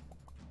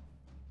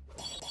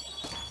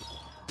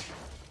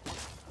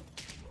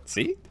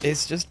 See?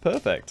 It's just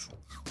perfect.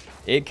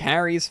 It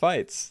carries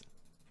fights.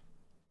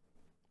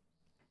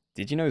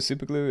 Did you know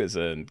superglue is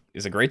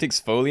a great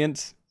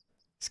exfoliant?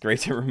 It's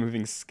great at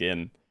removing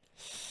skin.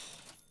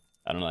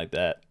 I don't like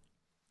that.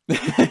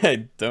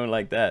 I don't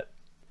like that.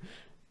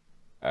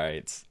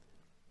 Alright.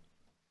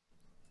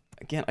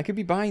 Again, I could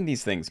be buying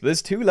these things, but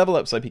there's 2 level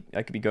ups I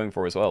could be going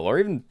for as well, or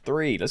even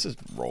 3. Let's just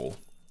roll.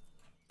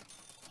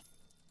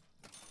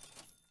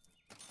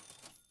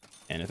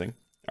 Anything.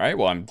 Alright,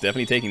 well, I'm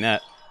definitely taking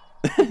that.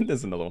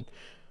 There's another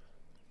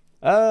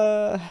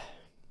one.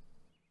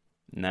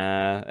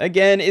 Nah.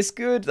 Again, it's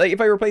good. Like,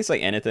 if I replace,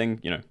 like, anything,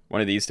 you know,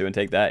 one of these 2 and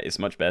take that, it's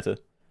much better.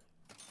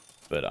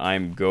 But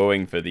I'm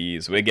going for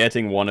these. We're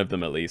getting one of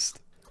them, at least.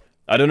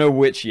 I don't know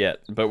which yet,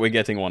 but we're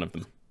getting one of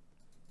them.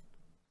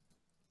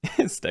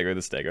 Stego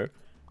the Stego.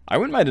 I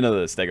wouldn't mind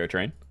another Stego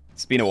train.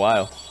 It's been a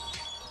while.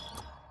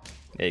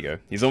 There you go.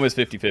 He's almost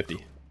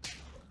 50-50.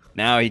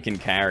 Now he can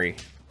carry.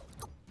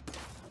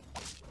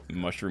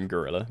 Mushroom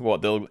gorilla.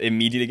 What, they'll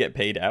immediately get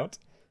paid out?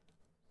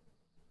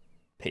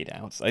 Paid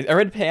out? I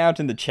read payout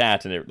in the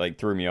chat and it like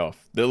threw me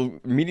off. They'll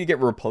immediately get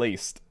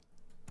replaced.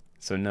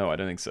 So no, I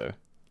don't think so.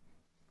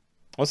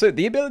 Also,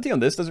 the ability on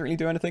this doesn't really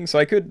do anything, so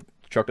I could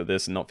chocolate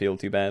this and not feel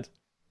too bad.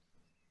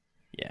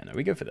 Yeah, no,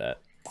 we go for that.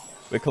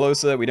 We're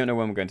closer, we don't know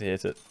when we're going to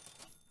hit it.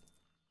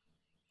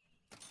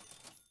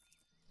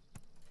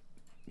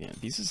 Yeah,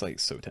 these is like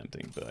so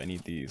tempting, but I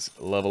need these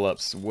level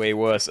ups way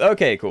worse.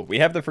 Okay, cool. We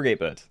have the frigate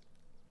bird.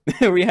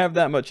 We have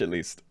that much at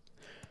least.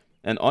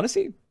 And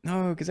honestly,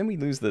 no, because then we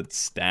lose the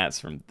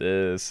stats from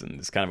this, and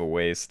it's kind of a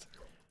waste.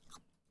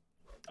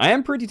 I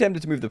am pretty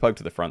tempted to move the pug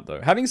to the front, though.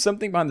 Having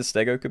something behind the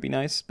Stego could be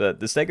nice, but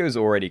the Stego is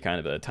already kind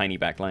of a tiny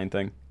backline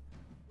thing.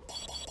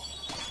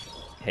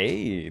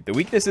 Hey, the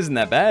weakness isn't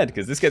that bad,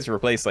 because this gets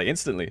replaced, like,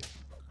 instantly.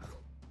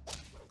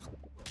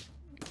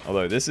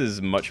 Although, this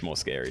is much more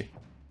scary.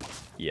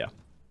 Yeah.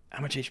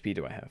 How much HP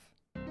do I have?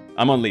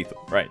 I'm on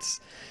lethal, right.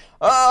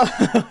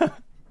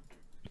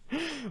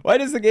 Why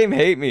does the game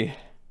hate me?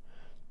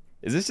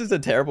 Is this just a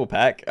terrible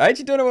pack? I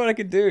actually don't know what I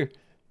could do.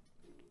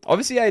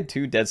 Obviously, I had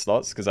 2 dead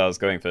slots because I was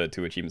going for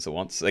 2 achievements at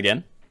once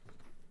again.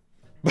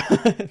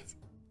 But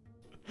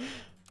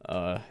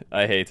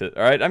I hate it.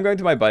 All right, I'm going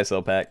to my buy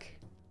sell pack.